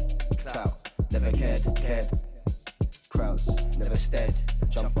paired. Clout, never cared. Crowds, never stared.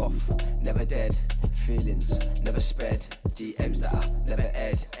 Jump off, never dead. Feelings, never sped. DMs that I never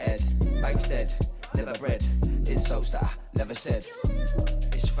aired. Banks dead, never bred. Insults that I never said.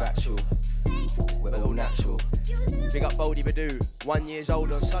 It's factual, we're all natural. Big up Boldy Badoo, 1 year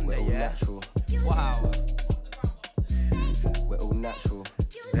old on Sunday, yeah? Natural. Wow. We're all natural.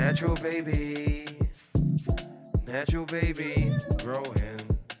 Natural baby. Natural baby growing.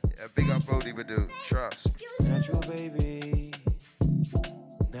 Yeah, big up Boldy Badoo, trust. Natural baby.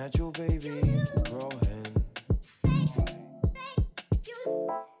 Natural baby growing.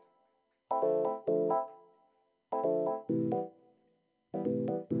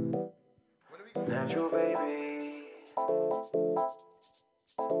 Natural baby.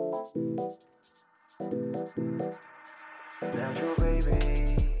 Natural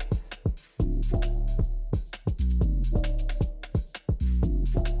baby.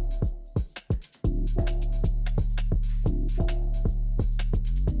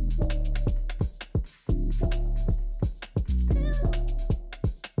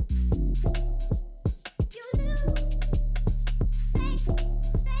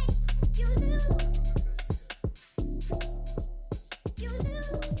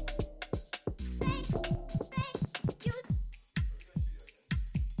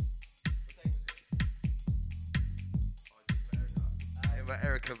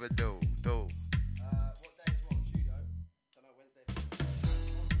 Erica Badu, do.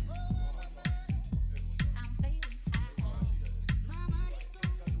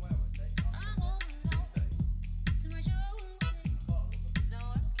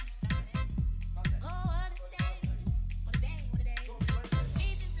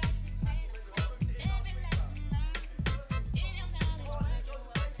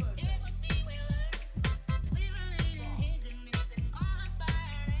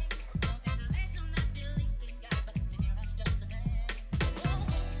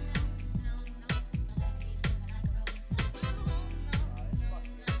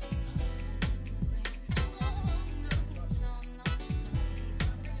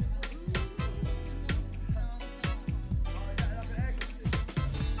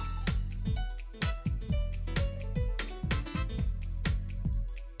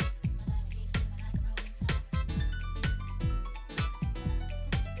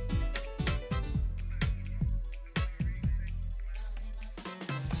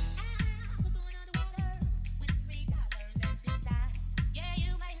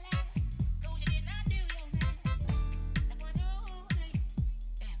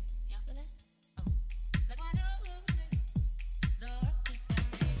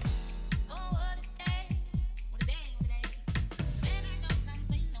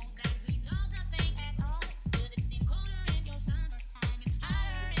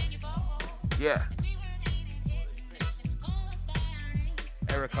 Yeah.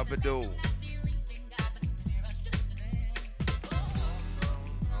 Erica Badu.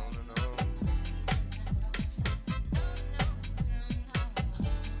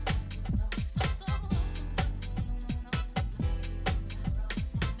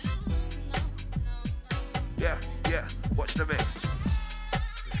 Yeah, watch the mix.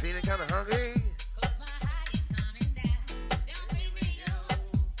 You feeling kinda hungry?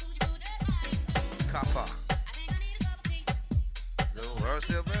 Kappa. The world's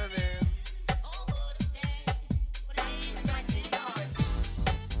still burning.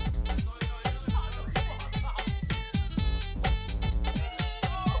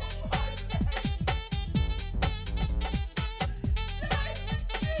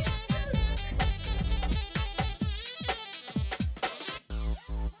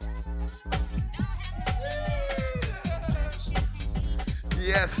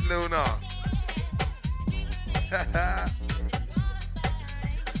 Yes, Luna.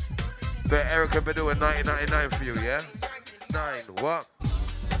 But Erica been doing 1999 for you, yeah? 9, what?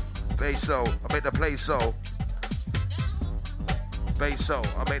 Basso, I make the play so. Basso,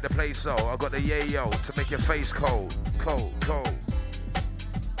 I make the play so. I got the yayo to make your face cold. Cold, cold.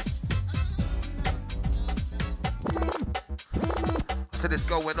 Said it's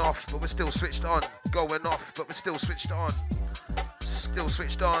going off, but we're still switched on. Going off, but we're still switched on. Still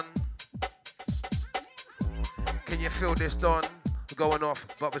switched on. Can you feel this, Don? We're going off,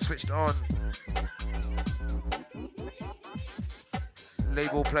 but we're switched on.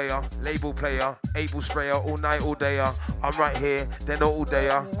 Label player, able sprayer, all night, all dayer. I'm right here, they're not all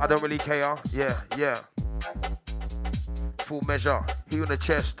dayer. I don't really care, yeah, yeah. Full measure, he on the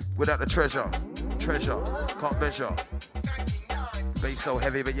chest without the treasure. Treasure, can't measure. Bass so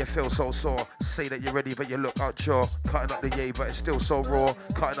heavy, but you feel so sore. Say that you're ready, but you look unsure. Cutting up the yay, but it's still so raw.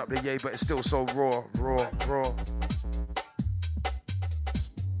 Cutting up the yay, but it's still so raw, raw, raw.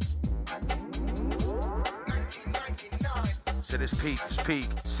 Said it's peak,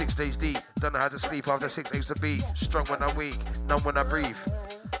 6 days deep. Don't know how to sleep after 6 days of beat. Strong when I'm weak, numb when I breathe.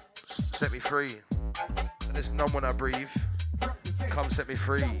 Set me free. And it's numb when I breathe. Come set me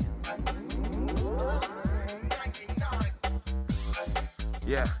free.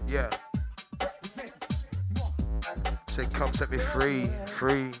 Yeah, yeah. Said come set me free,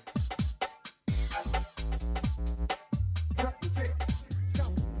 free.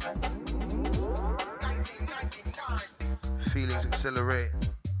 Feelings accelerate.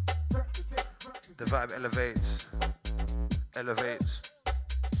 The vibe elevates. Elevates.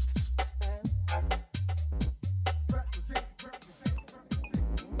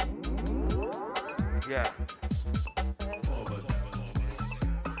 Yeah.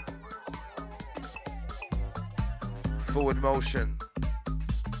 Forward motion.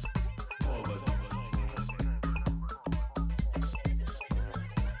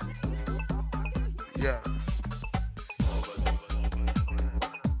 Yeah.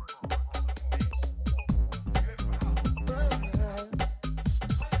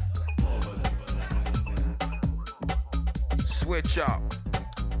 Switch up.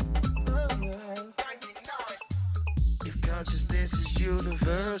 If consciousness is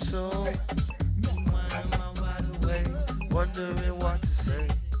universal, why am I wide awake, wondering what to say?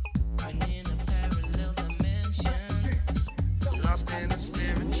 I'm in a parallel dimension, lost in the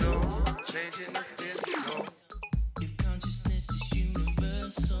spiritual, changing the physical. If consciousness is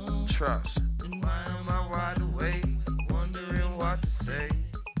universal, trust. Then why am I wide awake, wondering what to say?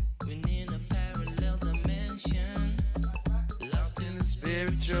 When in a parallel dimension, lost in the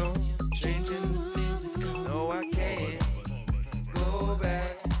spiritual, changing the physical. No, I can't go back.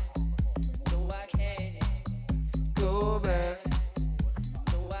 No, I can't go back.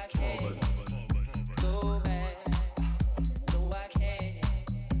 No, I can't go back. No, I can't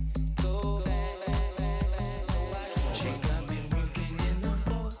go back. She got me working in the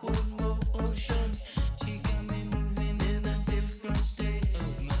forward motion. She got me moving in a different state of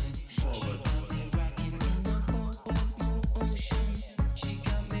mind. She got me rocking in the forward motion. She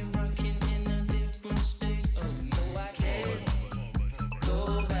got me rocking in a different state of mind. No, I can't go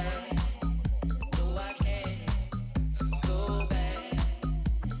back. No, I can't go back.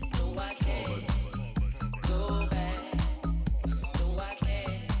 No, I can't go back. No, I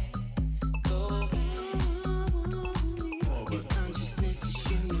can't go back. If consciousness is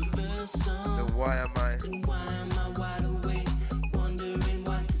universal, then why am I? Then why am I wide awake, wondering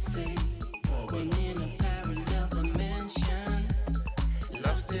what to say? When in a parallel dimension,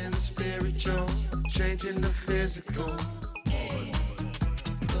 lost in the spiritual, changing the physical.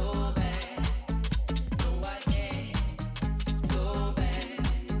 Go back. No, I can't go back.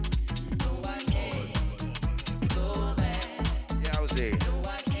 No, I can't go back. Yowzy. No,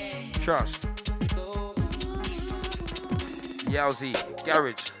 I can't Trust. Yowzy,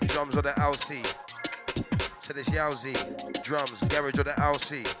 garage, drums or the LC. So this Yowzy, drums, garage or the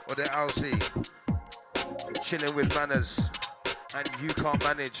LC, or the LC. Chilling with manners, and you can't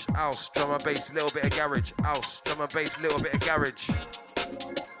manage. House, drum and bass, little bit of garage. House, drum and bass, little bit of garage.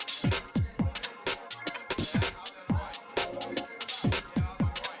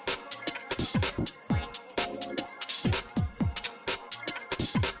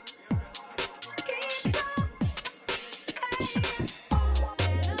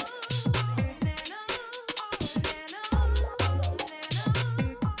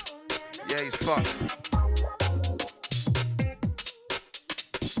 Yeah, he's fucked.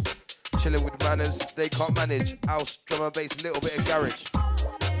 Chilling with manners, they can't manage. House, drum and bass, little bit of garage.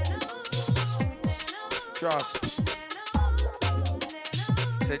 Trust.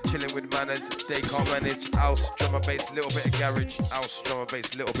 Said chilling with manners, they can't manage. House, drum and bass, little bit of garage. House, drum and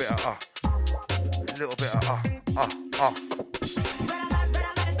bass, little bit of little bit of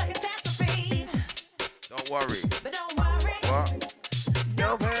Don't worry. What?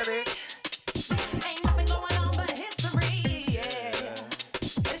 No panic. Ain't nothing going on but history. Yeah,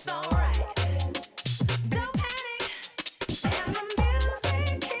 it's alright. Don't panic. And the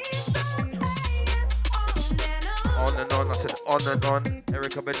music keeps on playing On and on. I said on and on.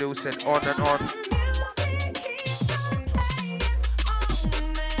 Erykah Badu said on and on.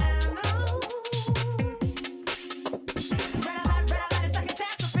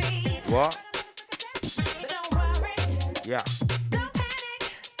 What? Yeah.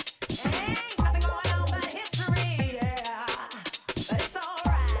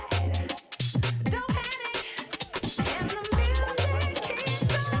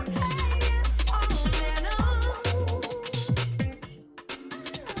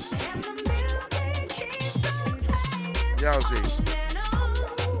 Yowzy.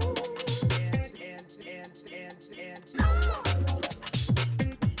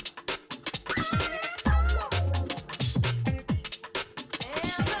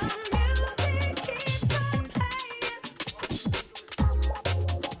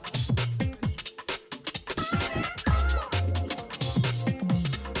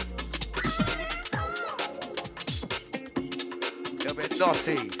 Little bit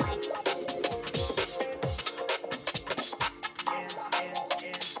naughty.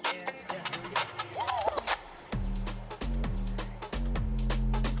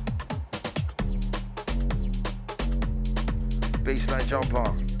 Baseline jumper,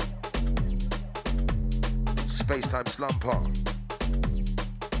 space-time slumper,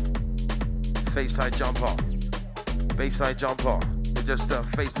 FaceTime jumper, baseline jumper, you're just a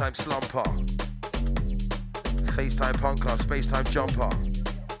FaceTime slumper, FaceTime punker, space-time jumper.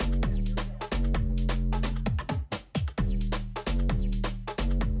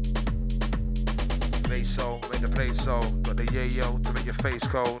 Play so, make the play so, got the yayo to make your face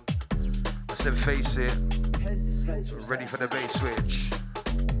cold. I said face it. Ready for the bass switch.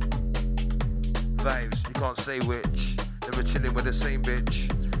 Vibes, you can't say which. Never chilling with the same bitch.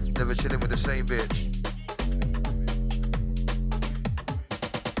 Never chilling with the same bitch.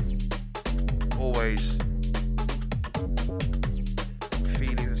 Always.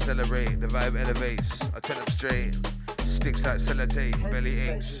 Feeling celebrate, the vibe elevates. I tell them straight. Sticks like sellotape, belly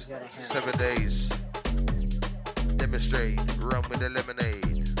aches. 7 days. Demonstrate, run with the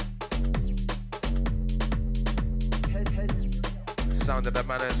lemonade. Sound of the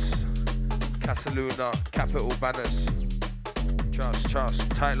manners, Casaluna, capital banners.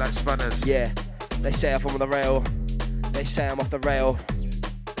 Trust, tight like spanners. Yeah, they say I'm on the rail. They say I'm off the rail.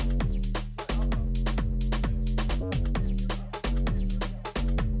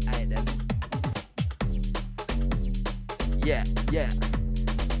 Hey then. Yeah.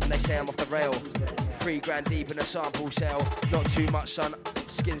 And they say I'm off the rail. 3 grand deep in a sample cell. Not too much, son.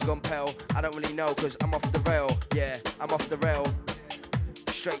 Skin's gone pale. I don't really know, cause I'm off the rail. Yeah, I'm off the rail.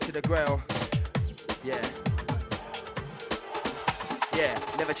 Straight to the grail. Yeah,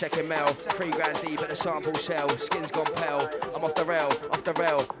 never checking mail. 3 grand deep at the sample cell. Skin's gone pale. I'm off the rail.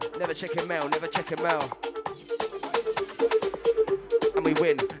 Never checking mail. And we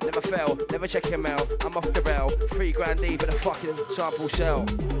win, never fail. Never checking mail. I'm off the rail. 3 grand deep at the fucking sample cell.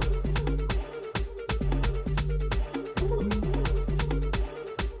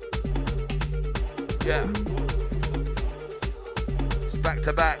 Yeah. It's back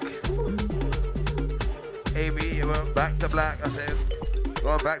to back. Amy, you went back to black. I said,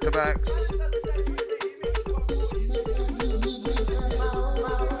 going back to backs.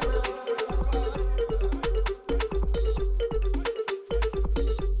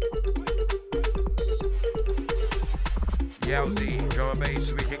 Yowzy, drum and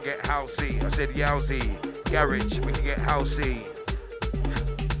bass, we can get housey. I said yowzy, garage, we can get housey.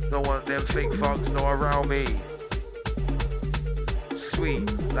 No one of them fake thugs know around me.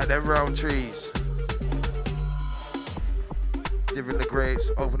 Sweet, like them round trees. Living the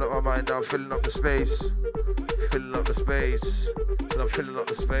grapes, open up my mind now, filling up the space. Filling up the space, and I'm filling up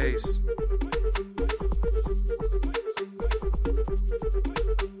the space.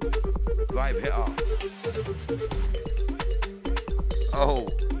 Vibe hitter. Oh,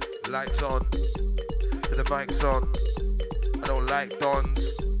 lights on, to the mic's on. I don't like dons.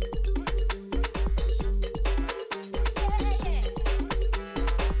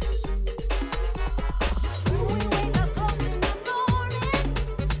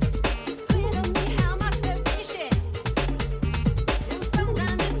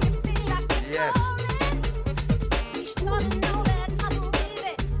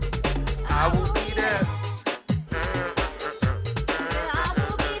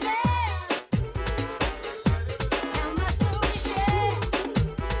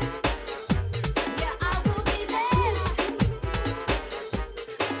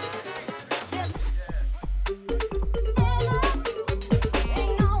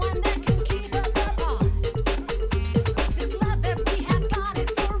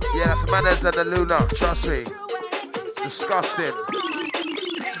 That's Manners and the Luna, trust me. Disgusting.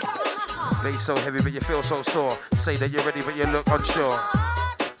 Bass so heavy but you feel so sore. Say that you're ready but you look unsure.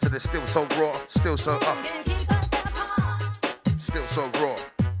 So they're still so raw, still so still so raw.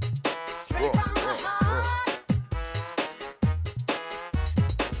 Raw.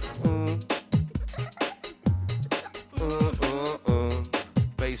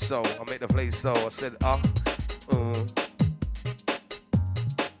 Bass so, I make the place so. I said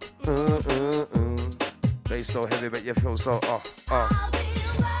Bass so heavy but you feel so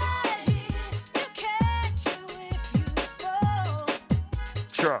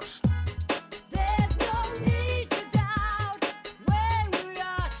Trust. There's no need to doubt when we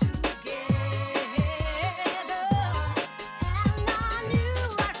are together. And I knew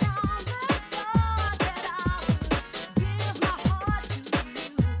right from the start that I would give my heart to you.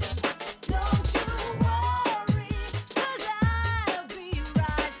 Don't you worry, 'cause I'll be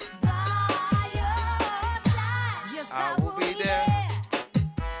right by your side. Yes, I will be there.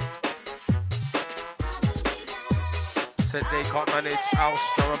 Said they can't manage house,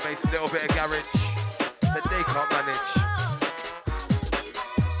 drum and bass, a little bit of garage. Said they can't manage.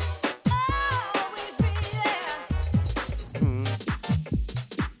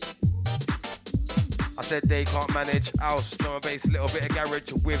 I said they can't manage house, drum and bass, a little bit of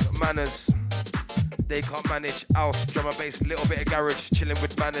garage with manners. They can't manage house, drum and bass, a little bit of garage, chilling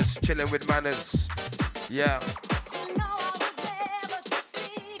with manners, chilling with manners. Yeah.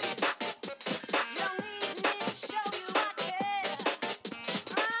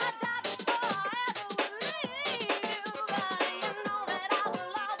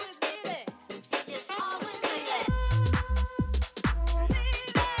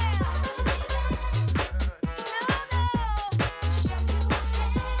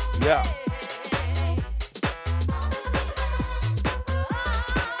 Yeah.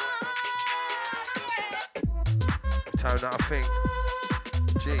 Time that I think.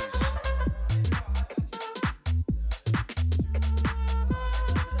 Jeez.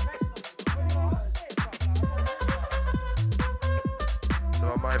 So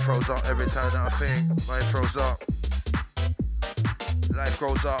my mind throws up every time that I think. Mind throws up. Life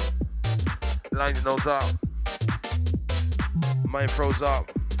grows up. Line nose up. Mind throws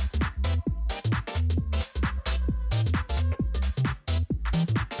up.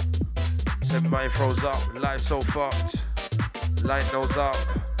 Said mind froze up, life so fucked. Light nose up,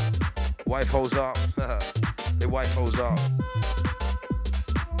 wife hoes up. The wife hoes up.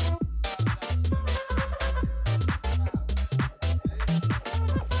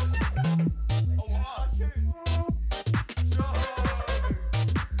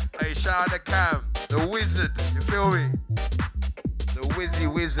 Hey, shout out to Cam, the wizard, you feel me? The Wizzy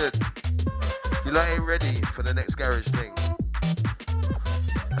Wizard. You lot ain't ready for the next garage thing.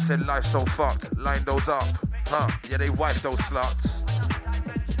 I said life so fucked, line those up. Yeah, they wipe those sluts.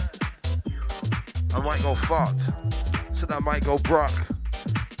 I might go fucked, said I might go broke.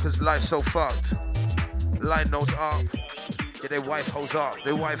 Cause life's so fucked, line those up. Yeah, they wife hoes up,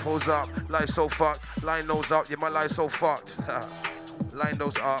 they wife hoes up. Life's so fucked, line those up. Yeah, my life's so fucked. Line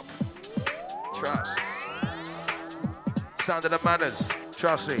those up. Trust. Sound of the manners,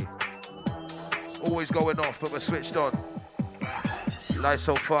 trust me. It's always going off, but we're switched on. Life's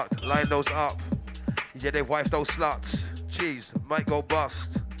so fucked, line those up. Yeah, they wife those sluts. Jeez, might go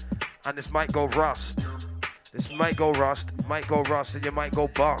bust. And this might go rust. This might go rust, and you might go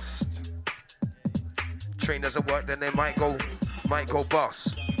bust. Train doesn't work, then they might go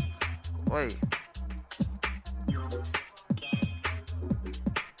bust. Wait.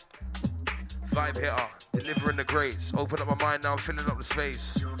 Vibe hitter, delivering the greats. Open up my mind now, I'm filling up the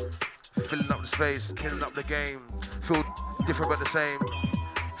space. Filling up the space, killing up the game. Feel different but the same.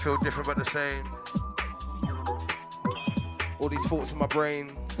 Feel different but the same. All these thoughts in my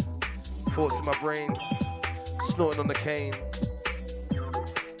brain. Thoughts in my brain. Snorting on the cane.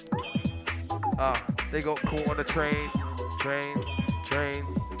 They got caught on the train. Train.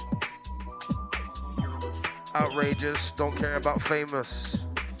 Outrageous, don't care about famous.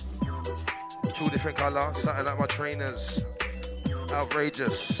 Two different colour, something like my trainers.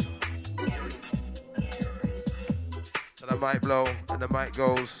 Outrageous. So the mic blow and the mic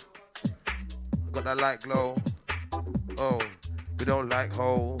goes. Got that light glow. Oh, we don't like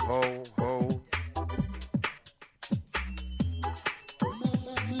ho.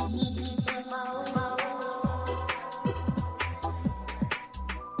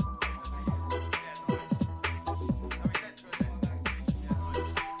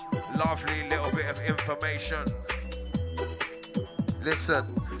 Lovely little bit of information. Listen.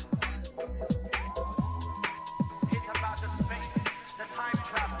 It's about the space, the time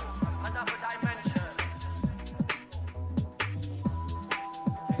travel.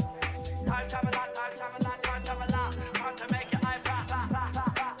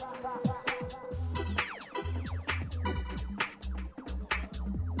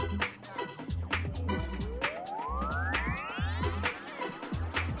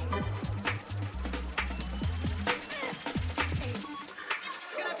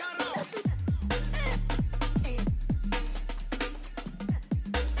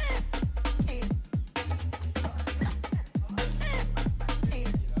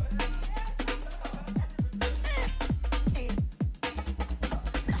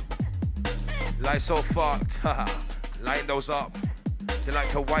 Life so fucked, haha. Line those up. They like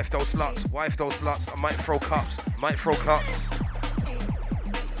to wife those sluts. I might throw cups.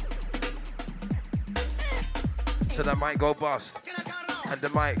 So that might go bust. And the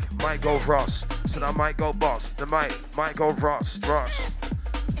mic might go rust. So that might go bust. The mic might go rust.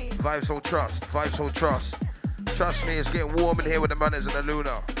 Vibes so trust. Trust me, it's getting warm in here with the manners and the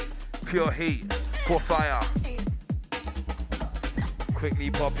Luna. Pure heat, pour fire.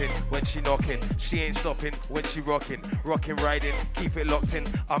 Quickly popping when she knocking. She ain't stopping when she rocking. Rocking, riding, keep it locked in.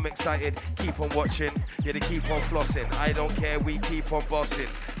 I'm excited, keep on watching. Yeah, they keep on flossing. I don't care, we keep on bossing.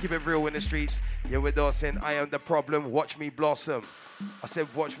 Keep it real in the streets. Yeah, we're Dawson. I am the problem, watch me blossom. I said,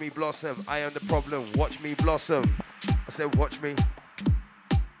 watch me blossom. I am the problem, watch me blossom. I said, watch me.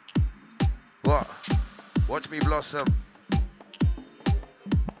 What? Watch me blossom.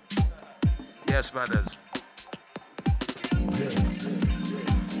 Yes, manners.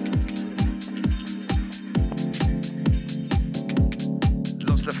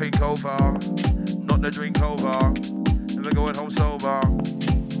 Lots to think over, not the drink over. Never going home sober.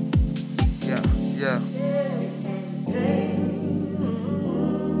 Yeah.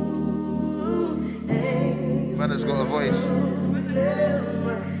 Man has got a voice.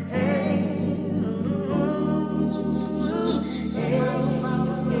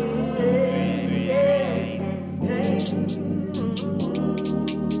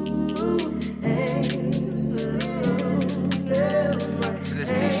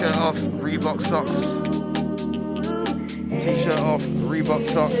 T-shirt off, Reebok socks. T-shirt off, Reebok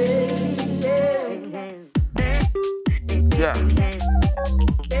socks. Yeah.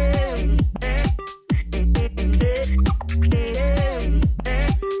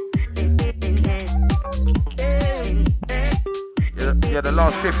 Yeah, the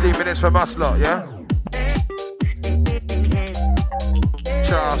last 15 minutes from us lot, yeah?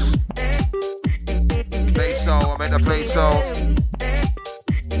 Trust. Play so, I meant to play so.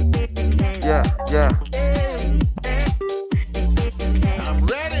 Yeah. I'm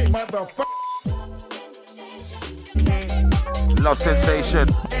ready, motherfucker. Love sensation.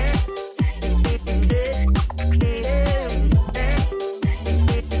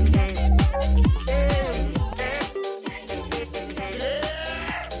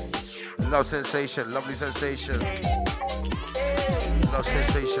 Love sensation, lovely sensation. Love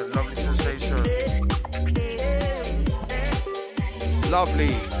sensation, lovely sensation.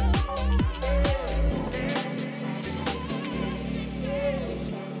 Lovely.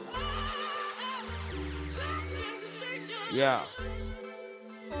 Yeah.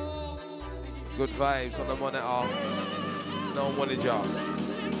 Good vibes on the monitor. No one wanted y'all.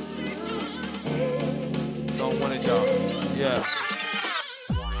 No one wanted y'all. Yeah.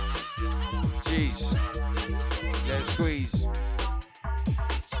 Jeez. Then squeeze.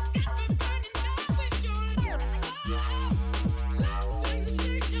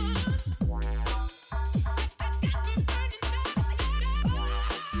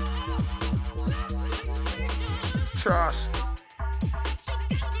 Trust.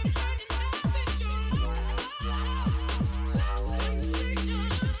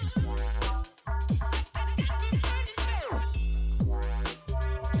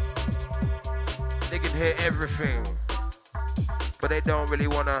 They can hear everything, but they don't really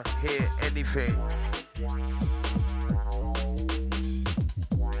want to hear anything.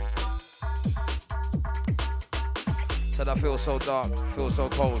 Said I feel so dark, feel so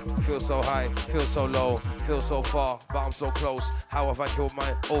cold, feel so high, feel so low, feel so far, but I'm so close. How have I killed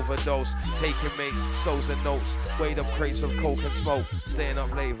my overdose? Taking mates, souls and notes, weighed up crates of coke and smoke. Staying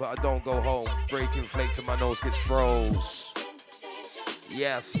up late, but I don't go home. Breaking flake till my nose gets froze.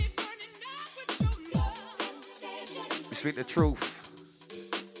 Yes. We speak the truth.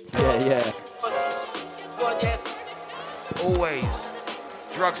 Yeah. Always.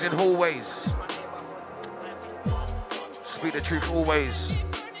 Drugs in hallways. Speak the truth always.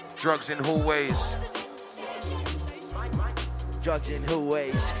 Drugs in hallways. Drugs in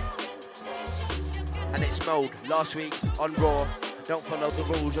hallways. And it's Mode. Last week on Raw. Don't follow the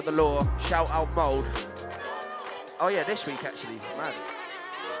rules of the law. Shout out Mode. Oh yeah, this week actually. Mad.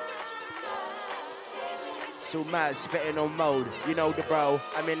 So mad, spitting on Mode. You know the bro.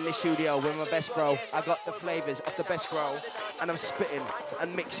 I'm in the studio with my best bro. I got the flavors of the best bro. And I'm spitting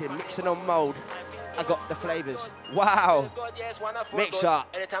and mixing on Mode. I got the flavors. Wow. Mix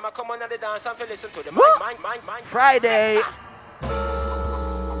up. Anytime I come on the dance, I'm listen to the mind. Friday.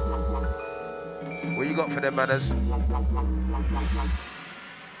 What you got for them, manners?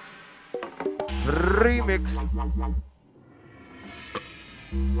 Remix.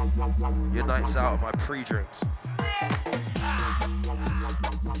 Your nights out of my pre-drinks.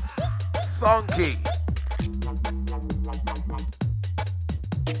 Funky.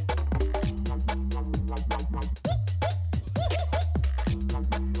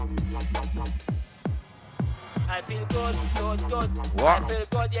 I feel good, good, good. What? I feel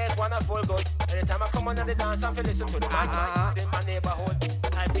good, yes, wonderful, good. Anytime I come on the dance, I feel listen to the mic in my neighborhood.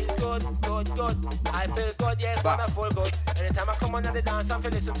 I feel good, good, good. I feel good, yes, wonderful, good. Anytime I come on the dance, I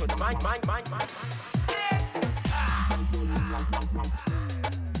feel listen to the mic.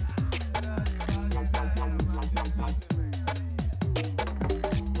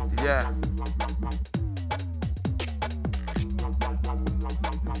 Yeah.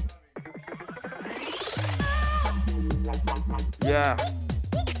 Yeah.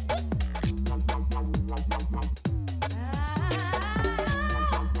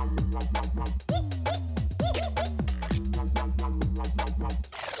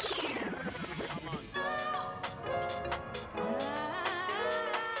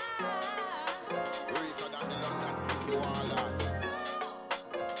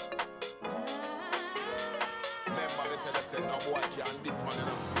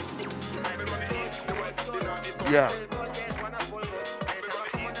 Yeah.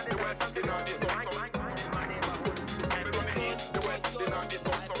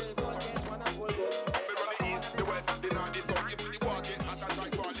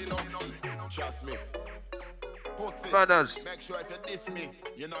 Trust me. Manners. Make sure if you diss me,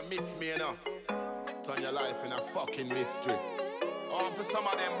 you not miss me, you know. Turn your life in a fucking mystery. On to some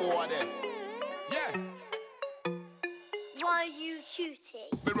of them boy there. Yeah. Why you cutie?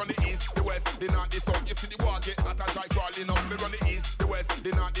 Me run the east, the west, the north, the south. You see the war get hot and try crawling up. Me run the east, the west,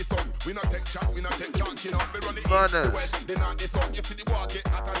 the north, the south. We not take chat, we not take talking up. Me run the east, the west, the north, the south. You see the war get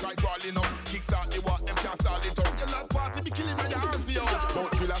hot and try crawling up. Kickstart the war, them can't start it up. Your last party be killing and your hands yo.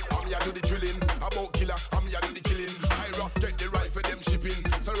 About killer, I'm here do the drilling. About killer, I'm here do the killing. I rock, get the right for them shipping.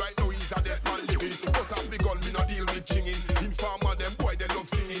 So right now he's a dead man living. Bust off me gun, me not deal with chinging. Informer them boy they love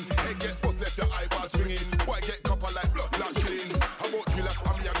singing. Head get bust left your eyeballs ringing. Boy get copper like blood clot chilling. About killer,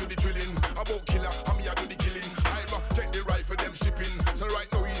 I'm here do the drilling. About killer, I'm here do the killing. I rock, get the right for them shipping. So right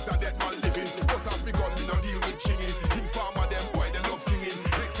now he's a dead man living. Bust off me gun, me not deal with chinging. Informer them boy they love singing.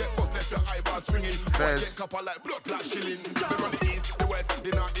 Head get bust left your eyeballs ringing. Boy get copper like blood clot chilling. Me run the east, the west,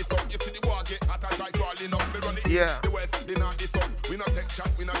 the north, the south. You see the war get hot and try crawling up. Me run the east, the west, the north, the south. We not take chat,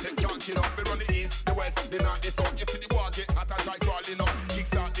 we not take talking up. Me run the east, the west, the north, the south. You see the war get hot and try crawling up.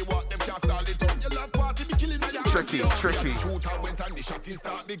 Kickstart the war, them can't start it up. Your last party be killing and your Tricky. Shooter went and the shot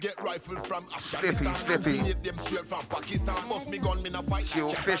start. Me get rifle from Afghanistan. Slippy. Hit them straight from Pakistan. Must me gun, me na fight. She all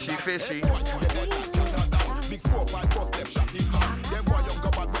fishy. Big 4-5 cross left shot in down. Them boy young go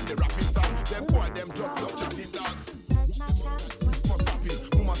bad when they rap it sound. Them boy them just love chatting down. Christmas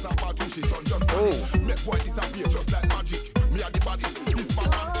happy, mama sa party she son just panic. Make boy disappear just like magic. Me and the body, this bad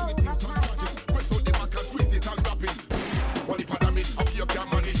man everything so tragic. Press out the back and squeeze it and wrap it. Only part of me, of you can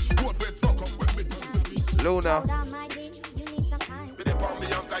manage. Both ways suck up when me touch the beach. Luna. With the palm me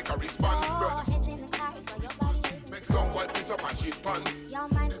hands like a wristband, brother. Make some boy piss up and shit pants.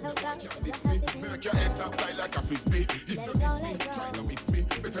 Make your head top fly like a frisbee. If you miss me, try to miss me.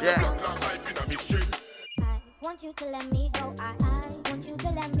 Better you block long life in a mystery. Want you to let me go, I want you to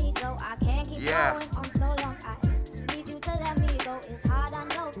let me go. I can't keep going on so long. I need you to let me go. It's hard, I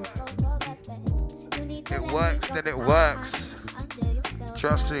know, but go so best. You need to it works, then it works.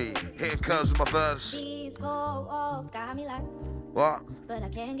 Trust me, hitting curves with my verse. These four walls got me like what? But I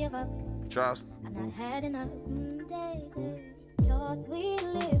can't give up. Trust. I'm not had enough. Your sweet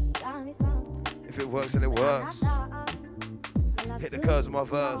lips got me smiling. If it works, then it works. Hit the curves with my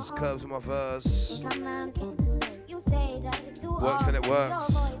verse, curves with my verse. Works and it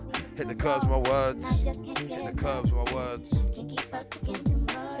works. Hit the curves with my words. Hit the curves with my words.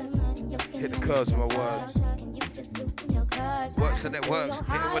 Hit the curves with my words. Works and it works.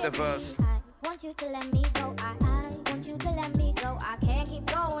 Hit it with the verse. Want you to let me go. I want you to let me go. I can't keep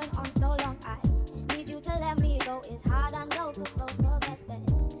going on so long. I need you to let me go. It's hard, I know, but go for best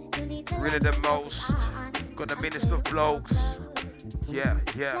bet. You need to really the most. Got the meanest of blokes. Yeah.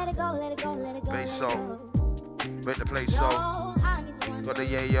 Let it go, let it go, let it go. Bass soul. Make the place so. Got the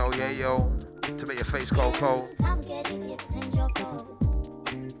yo to make your face cold. Time get easier to cleanse your flow.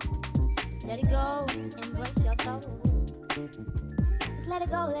 Just let it go, embrace your flow. Just let it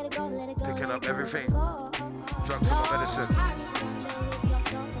go, let it go, let it go. Picking up everything. Drugs and my medicine.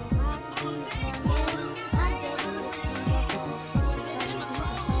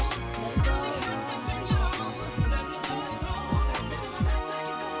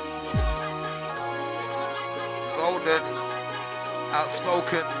 Golden,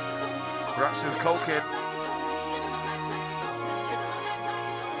 outspoken, rats with coke in.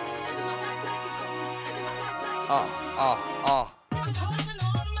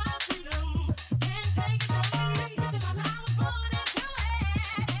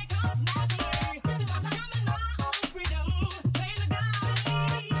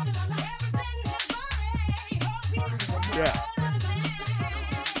 Yeah.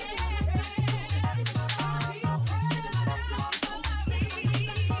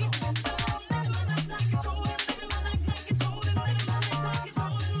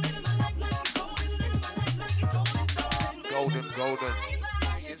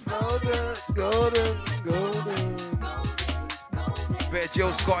 Golden. Bit of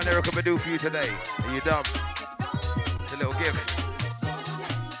Jill Scott and Erica Badu for you today. Are you dumb? It's a little gift.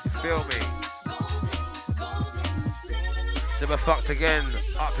 Feel me? Never fucked again.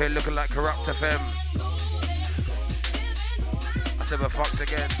 Up here looking like Corrupt FM. I said, but fucked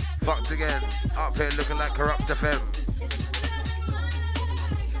again. Up here looking like Corrupt FM.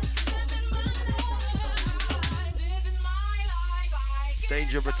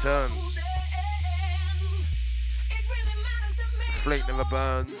 Danger returns. Flake never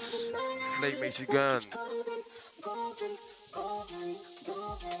burns. Flake makes you gurn.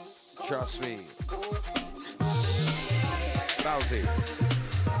 Trust me. Bouncy.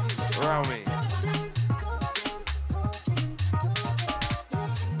 Around me.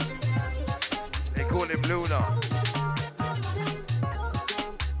 They call him Luna.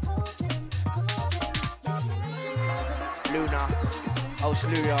 Luna. Oh,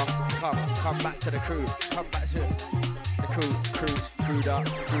 Sluya. Come back to the crew. Come back to the crew. Crewed up.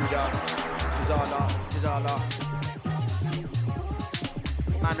 Bizarre.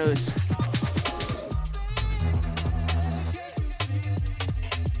 Manners.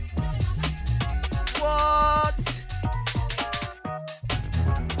 What?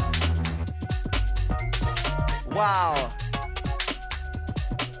 Wow.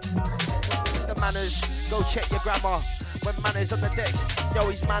 Mr. Manners, go check your grammar. When Manners on the decks, yo,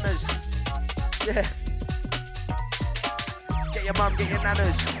 he's Manners. Yeah. Get your mum, get your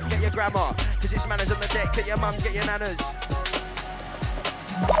nanas, get your grandma. Cause it's Manners on the deck, get your mum, get your nanas.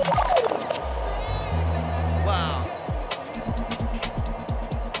 Wow.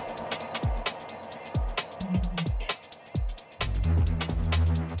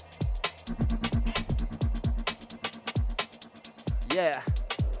 Yeah.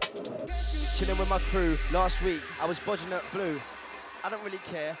 Chilling with my crew. Last week, I was bodging at Blue. I don't really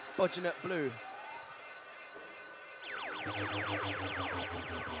care, bodging at Blue.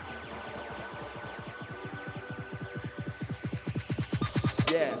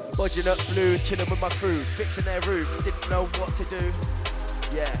 Yeah, bodging up Blue, chilling with my crew, fixing their roof, didn't know what to do.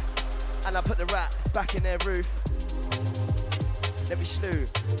 Yeah, and I put the rat back in their roof. Let me slew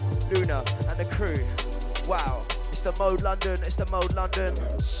Luna and the crew. Wow, it's the Mode London. And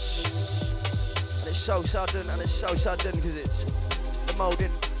it's so sudden, because it's the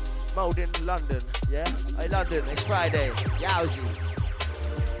Mode in London. Yeah, hey London, it's Friday. Yowzy.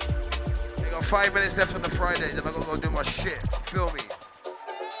 We got 5 minutes left on the Friday, then I gotta go do my shit. Feel me?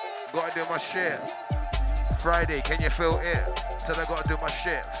 Gotta do my shit. Friday, can you feel it? Till I gotta do my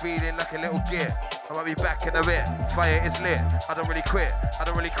shit. Feeling like a little git. I might be back in a bit. Fire is lit. I don't really quit. I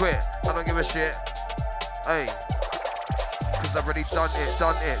don't give a shit. Hey. Cause I've already done it.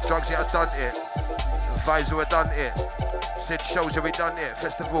 Drugs, yeah, I've done it. Vibes, we done it. Said shows, yeah, we done it.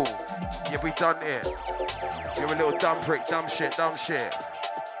 Festival, yeah, we done it. You're a little dumb prick, dumb shit.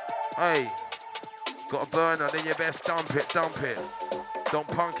 Hey. Got a burner, then you best dump it. Don't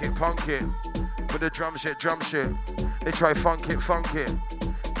punk it. With the drum shit. They try funk it.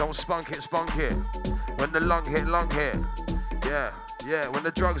 Don't spunk it. When the lung hit. Yeah. When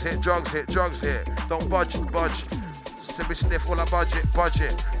the drugs hit. Don't budge. Sippy sniff while I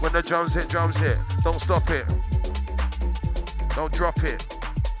budget. When the drums hit. Don't stop it. Don't drop it.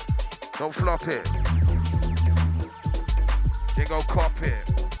 Don't flop it. Then go cop it.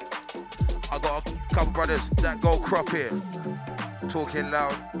 I got a couple brothers that go crop it. Talking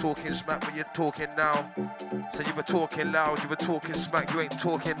loud, talking smack, but you're talking now. So you were talking loud, you were talking smack, you ain't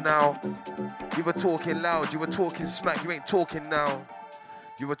talking now. You were talking loud, you were talking smack, you ain't talking now.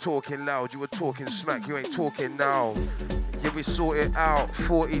 You were talking loud, you were talking smack, you ain't talking now. Yeah, we sort it out,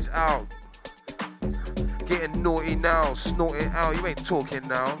 40's out. Getting naughty now, snort it out, you ain't talking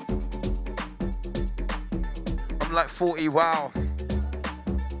now. I'm like 40, wow.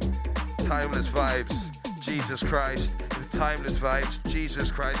 Timeless vibes, Jesus Christ. Timeless vibes,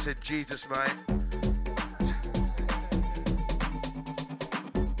 Jesus Christ, said Jesus, mate.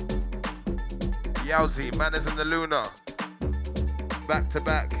 Yowzy, Manners and the Luna. Back to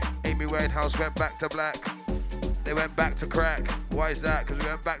back. Amy Winehouse went back to black. They went back to crack. Why is that? Because we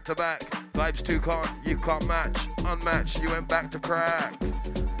went back to back. Vibes too you can't match. Unmatched, you went back to crack.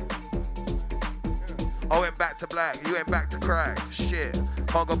 I went back to black, you went back to crack. Shit,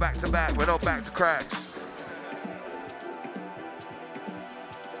 can't go back to back, we're not back to cracks.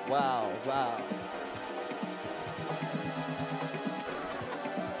 Wow.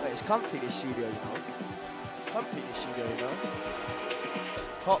 Wait, it's comfy this studio, you know.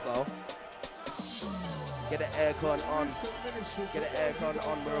 Hot though. Get the aircon on. Get the aircon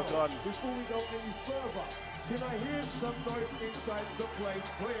on, we're gone. Before we go any further, can I hear some noise inside the place,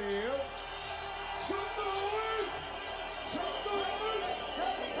 please? Some noise!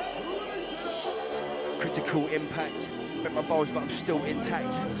 Critical impact. Break my bones, but I'm still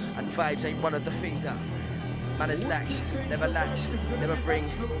intact. And vibes ain't one of the things that manners lacks, never bring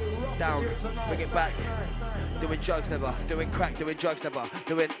down, bring it back. Doing drugs never, doing crack, doing drugs never,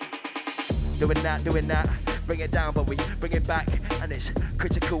 doing that. Bring it down, but we bring it back. And it's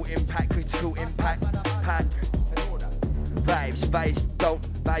critical impact, pack.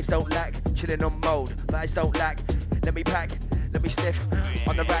 Vibes don't lack, chilling on mode. Vibes don't lack, let me pack. Let me sniff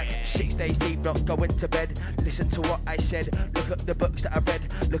on the rack, 6 days deep, not going to bed. Listen to what I said, look at the books that I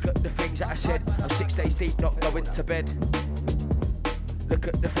read, look at the things that I said. I'm 6 days deep, not going to bed. Look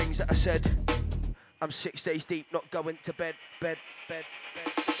at the things that I said. I'm 6 days deep, not going to bed.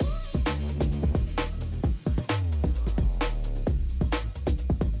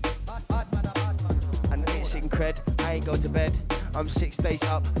 And it's incred, I ain't go to bed. I'm 6 days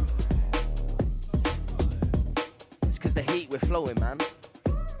up. Cause the heat we're flowing, man.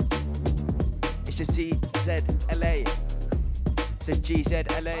 It's just ZZLA. It's the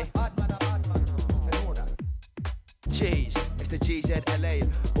GZLA. Jeez, it's the GZLA.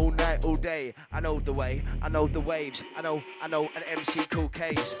 All night, all day. I know the way, I know the waves. I know an MC Cool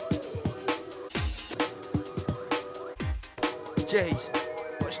K's. Jeez,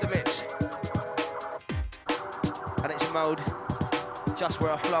 watch the mix. And it's mode, just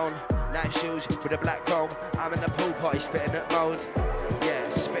where I've flown. Night shoes with a black chrome. I'm in the pool party spitting at mode. Yeah,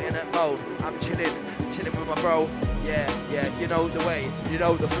 spitting at mode. I'm chilling with my bro. Yeah, you know the way, you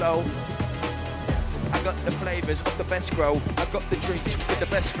know the flow. I got the flavours of the best grow. I got the drinks with the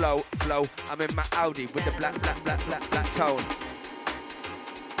best flow. I'm in my Audi with the black tone.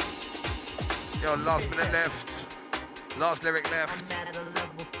 Yo, last minute left. Last lyric left.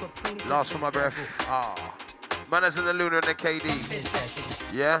 Last for my breath. Manners and the Luna and the KD.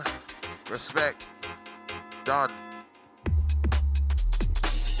 Yeah? Respect. Done.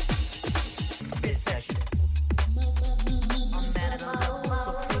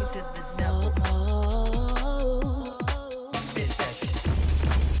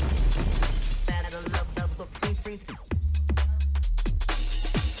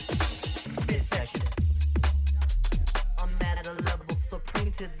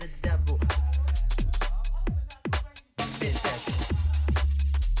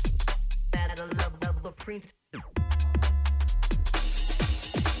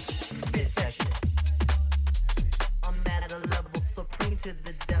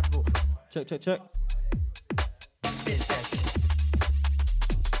 Check.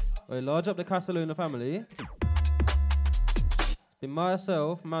 Wait, large up the Casaluna family. It's been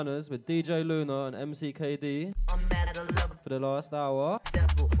myself, Manners, with DJ Luna and MCKD for the last hour.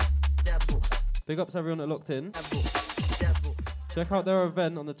 Big ups everyone that locked in. Check out their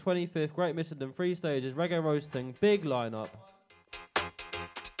event on the 25th, Great Missenden, 3 stages, reggae roasting, big lineup.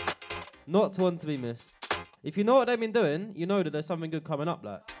 Not one to be missed. If you know what they've been doing, you know that there's something good coming up,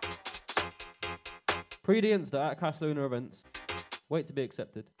 like. Pre the Insta at Casaluna events. Wait to be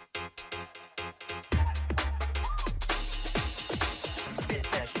accepted.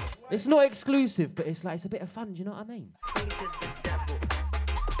 It's not exclusive, but it's a bit of fun, do you know what I mean?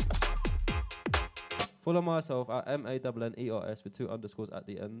 Follow myself at MANNERS with 2 underscores at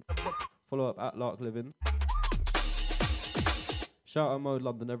the end. Follow up at Lark Living. Shout out Mode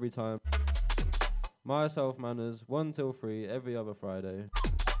London every time. Myself Manners 1 till 3 every other Friday.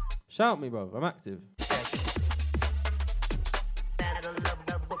 Shout me, bro. I'm active.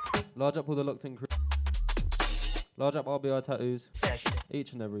 Large up all the locked in crew. Large up RBI tattoos.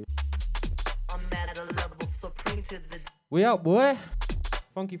 Each and every. We out, boy.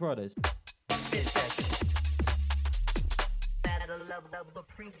 Funky Fridays.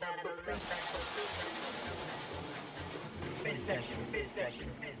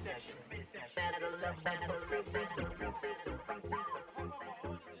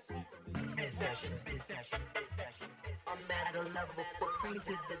 I'm at a level supreme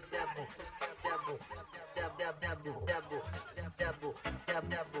to the devil.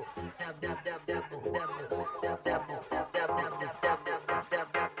 Devil.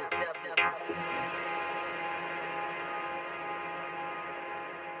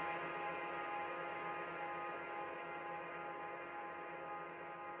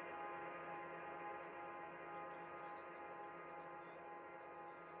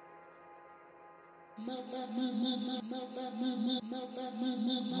 Oh.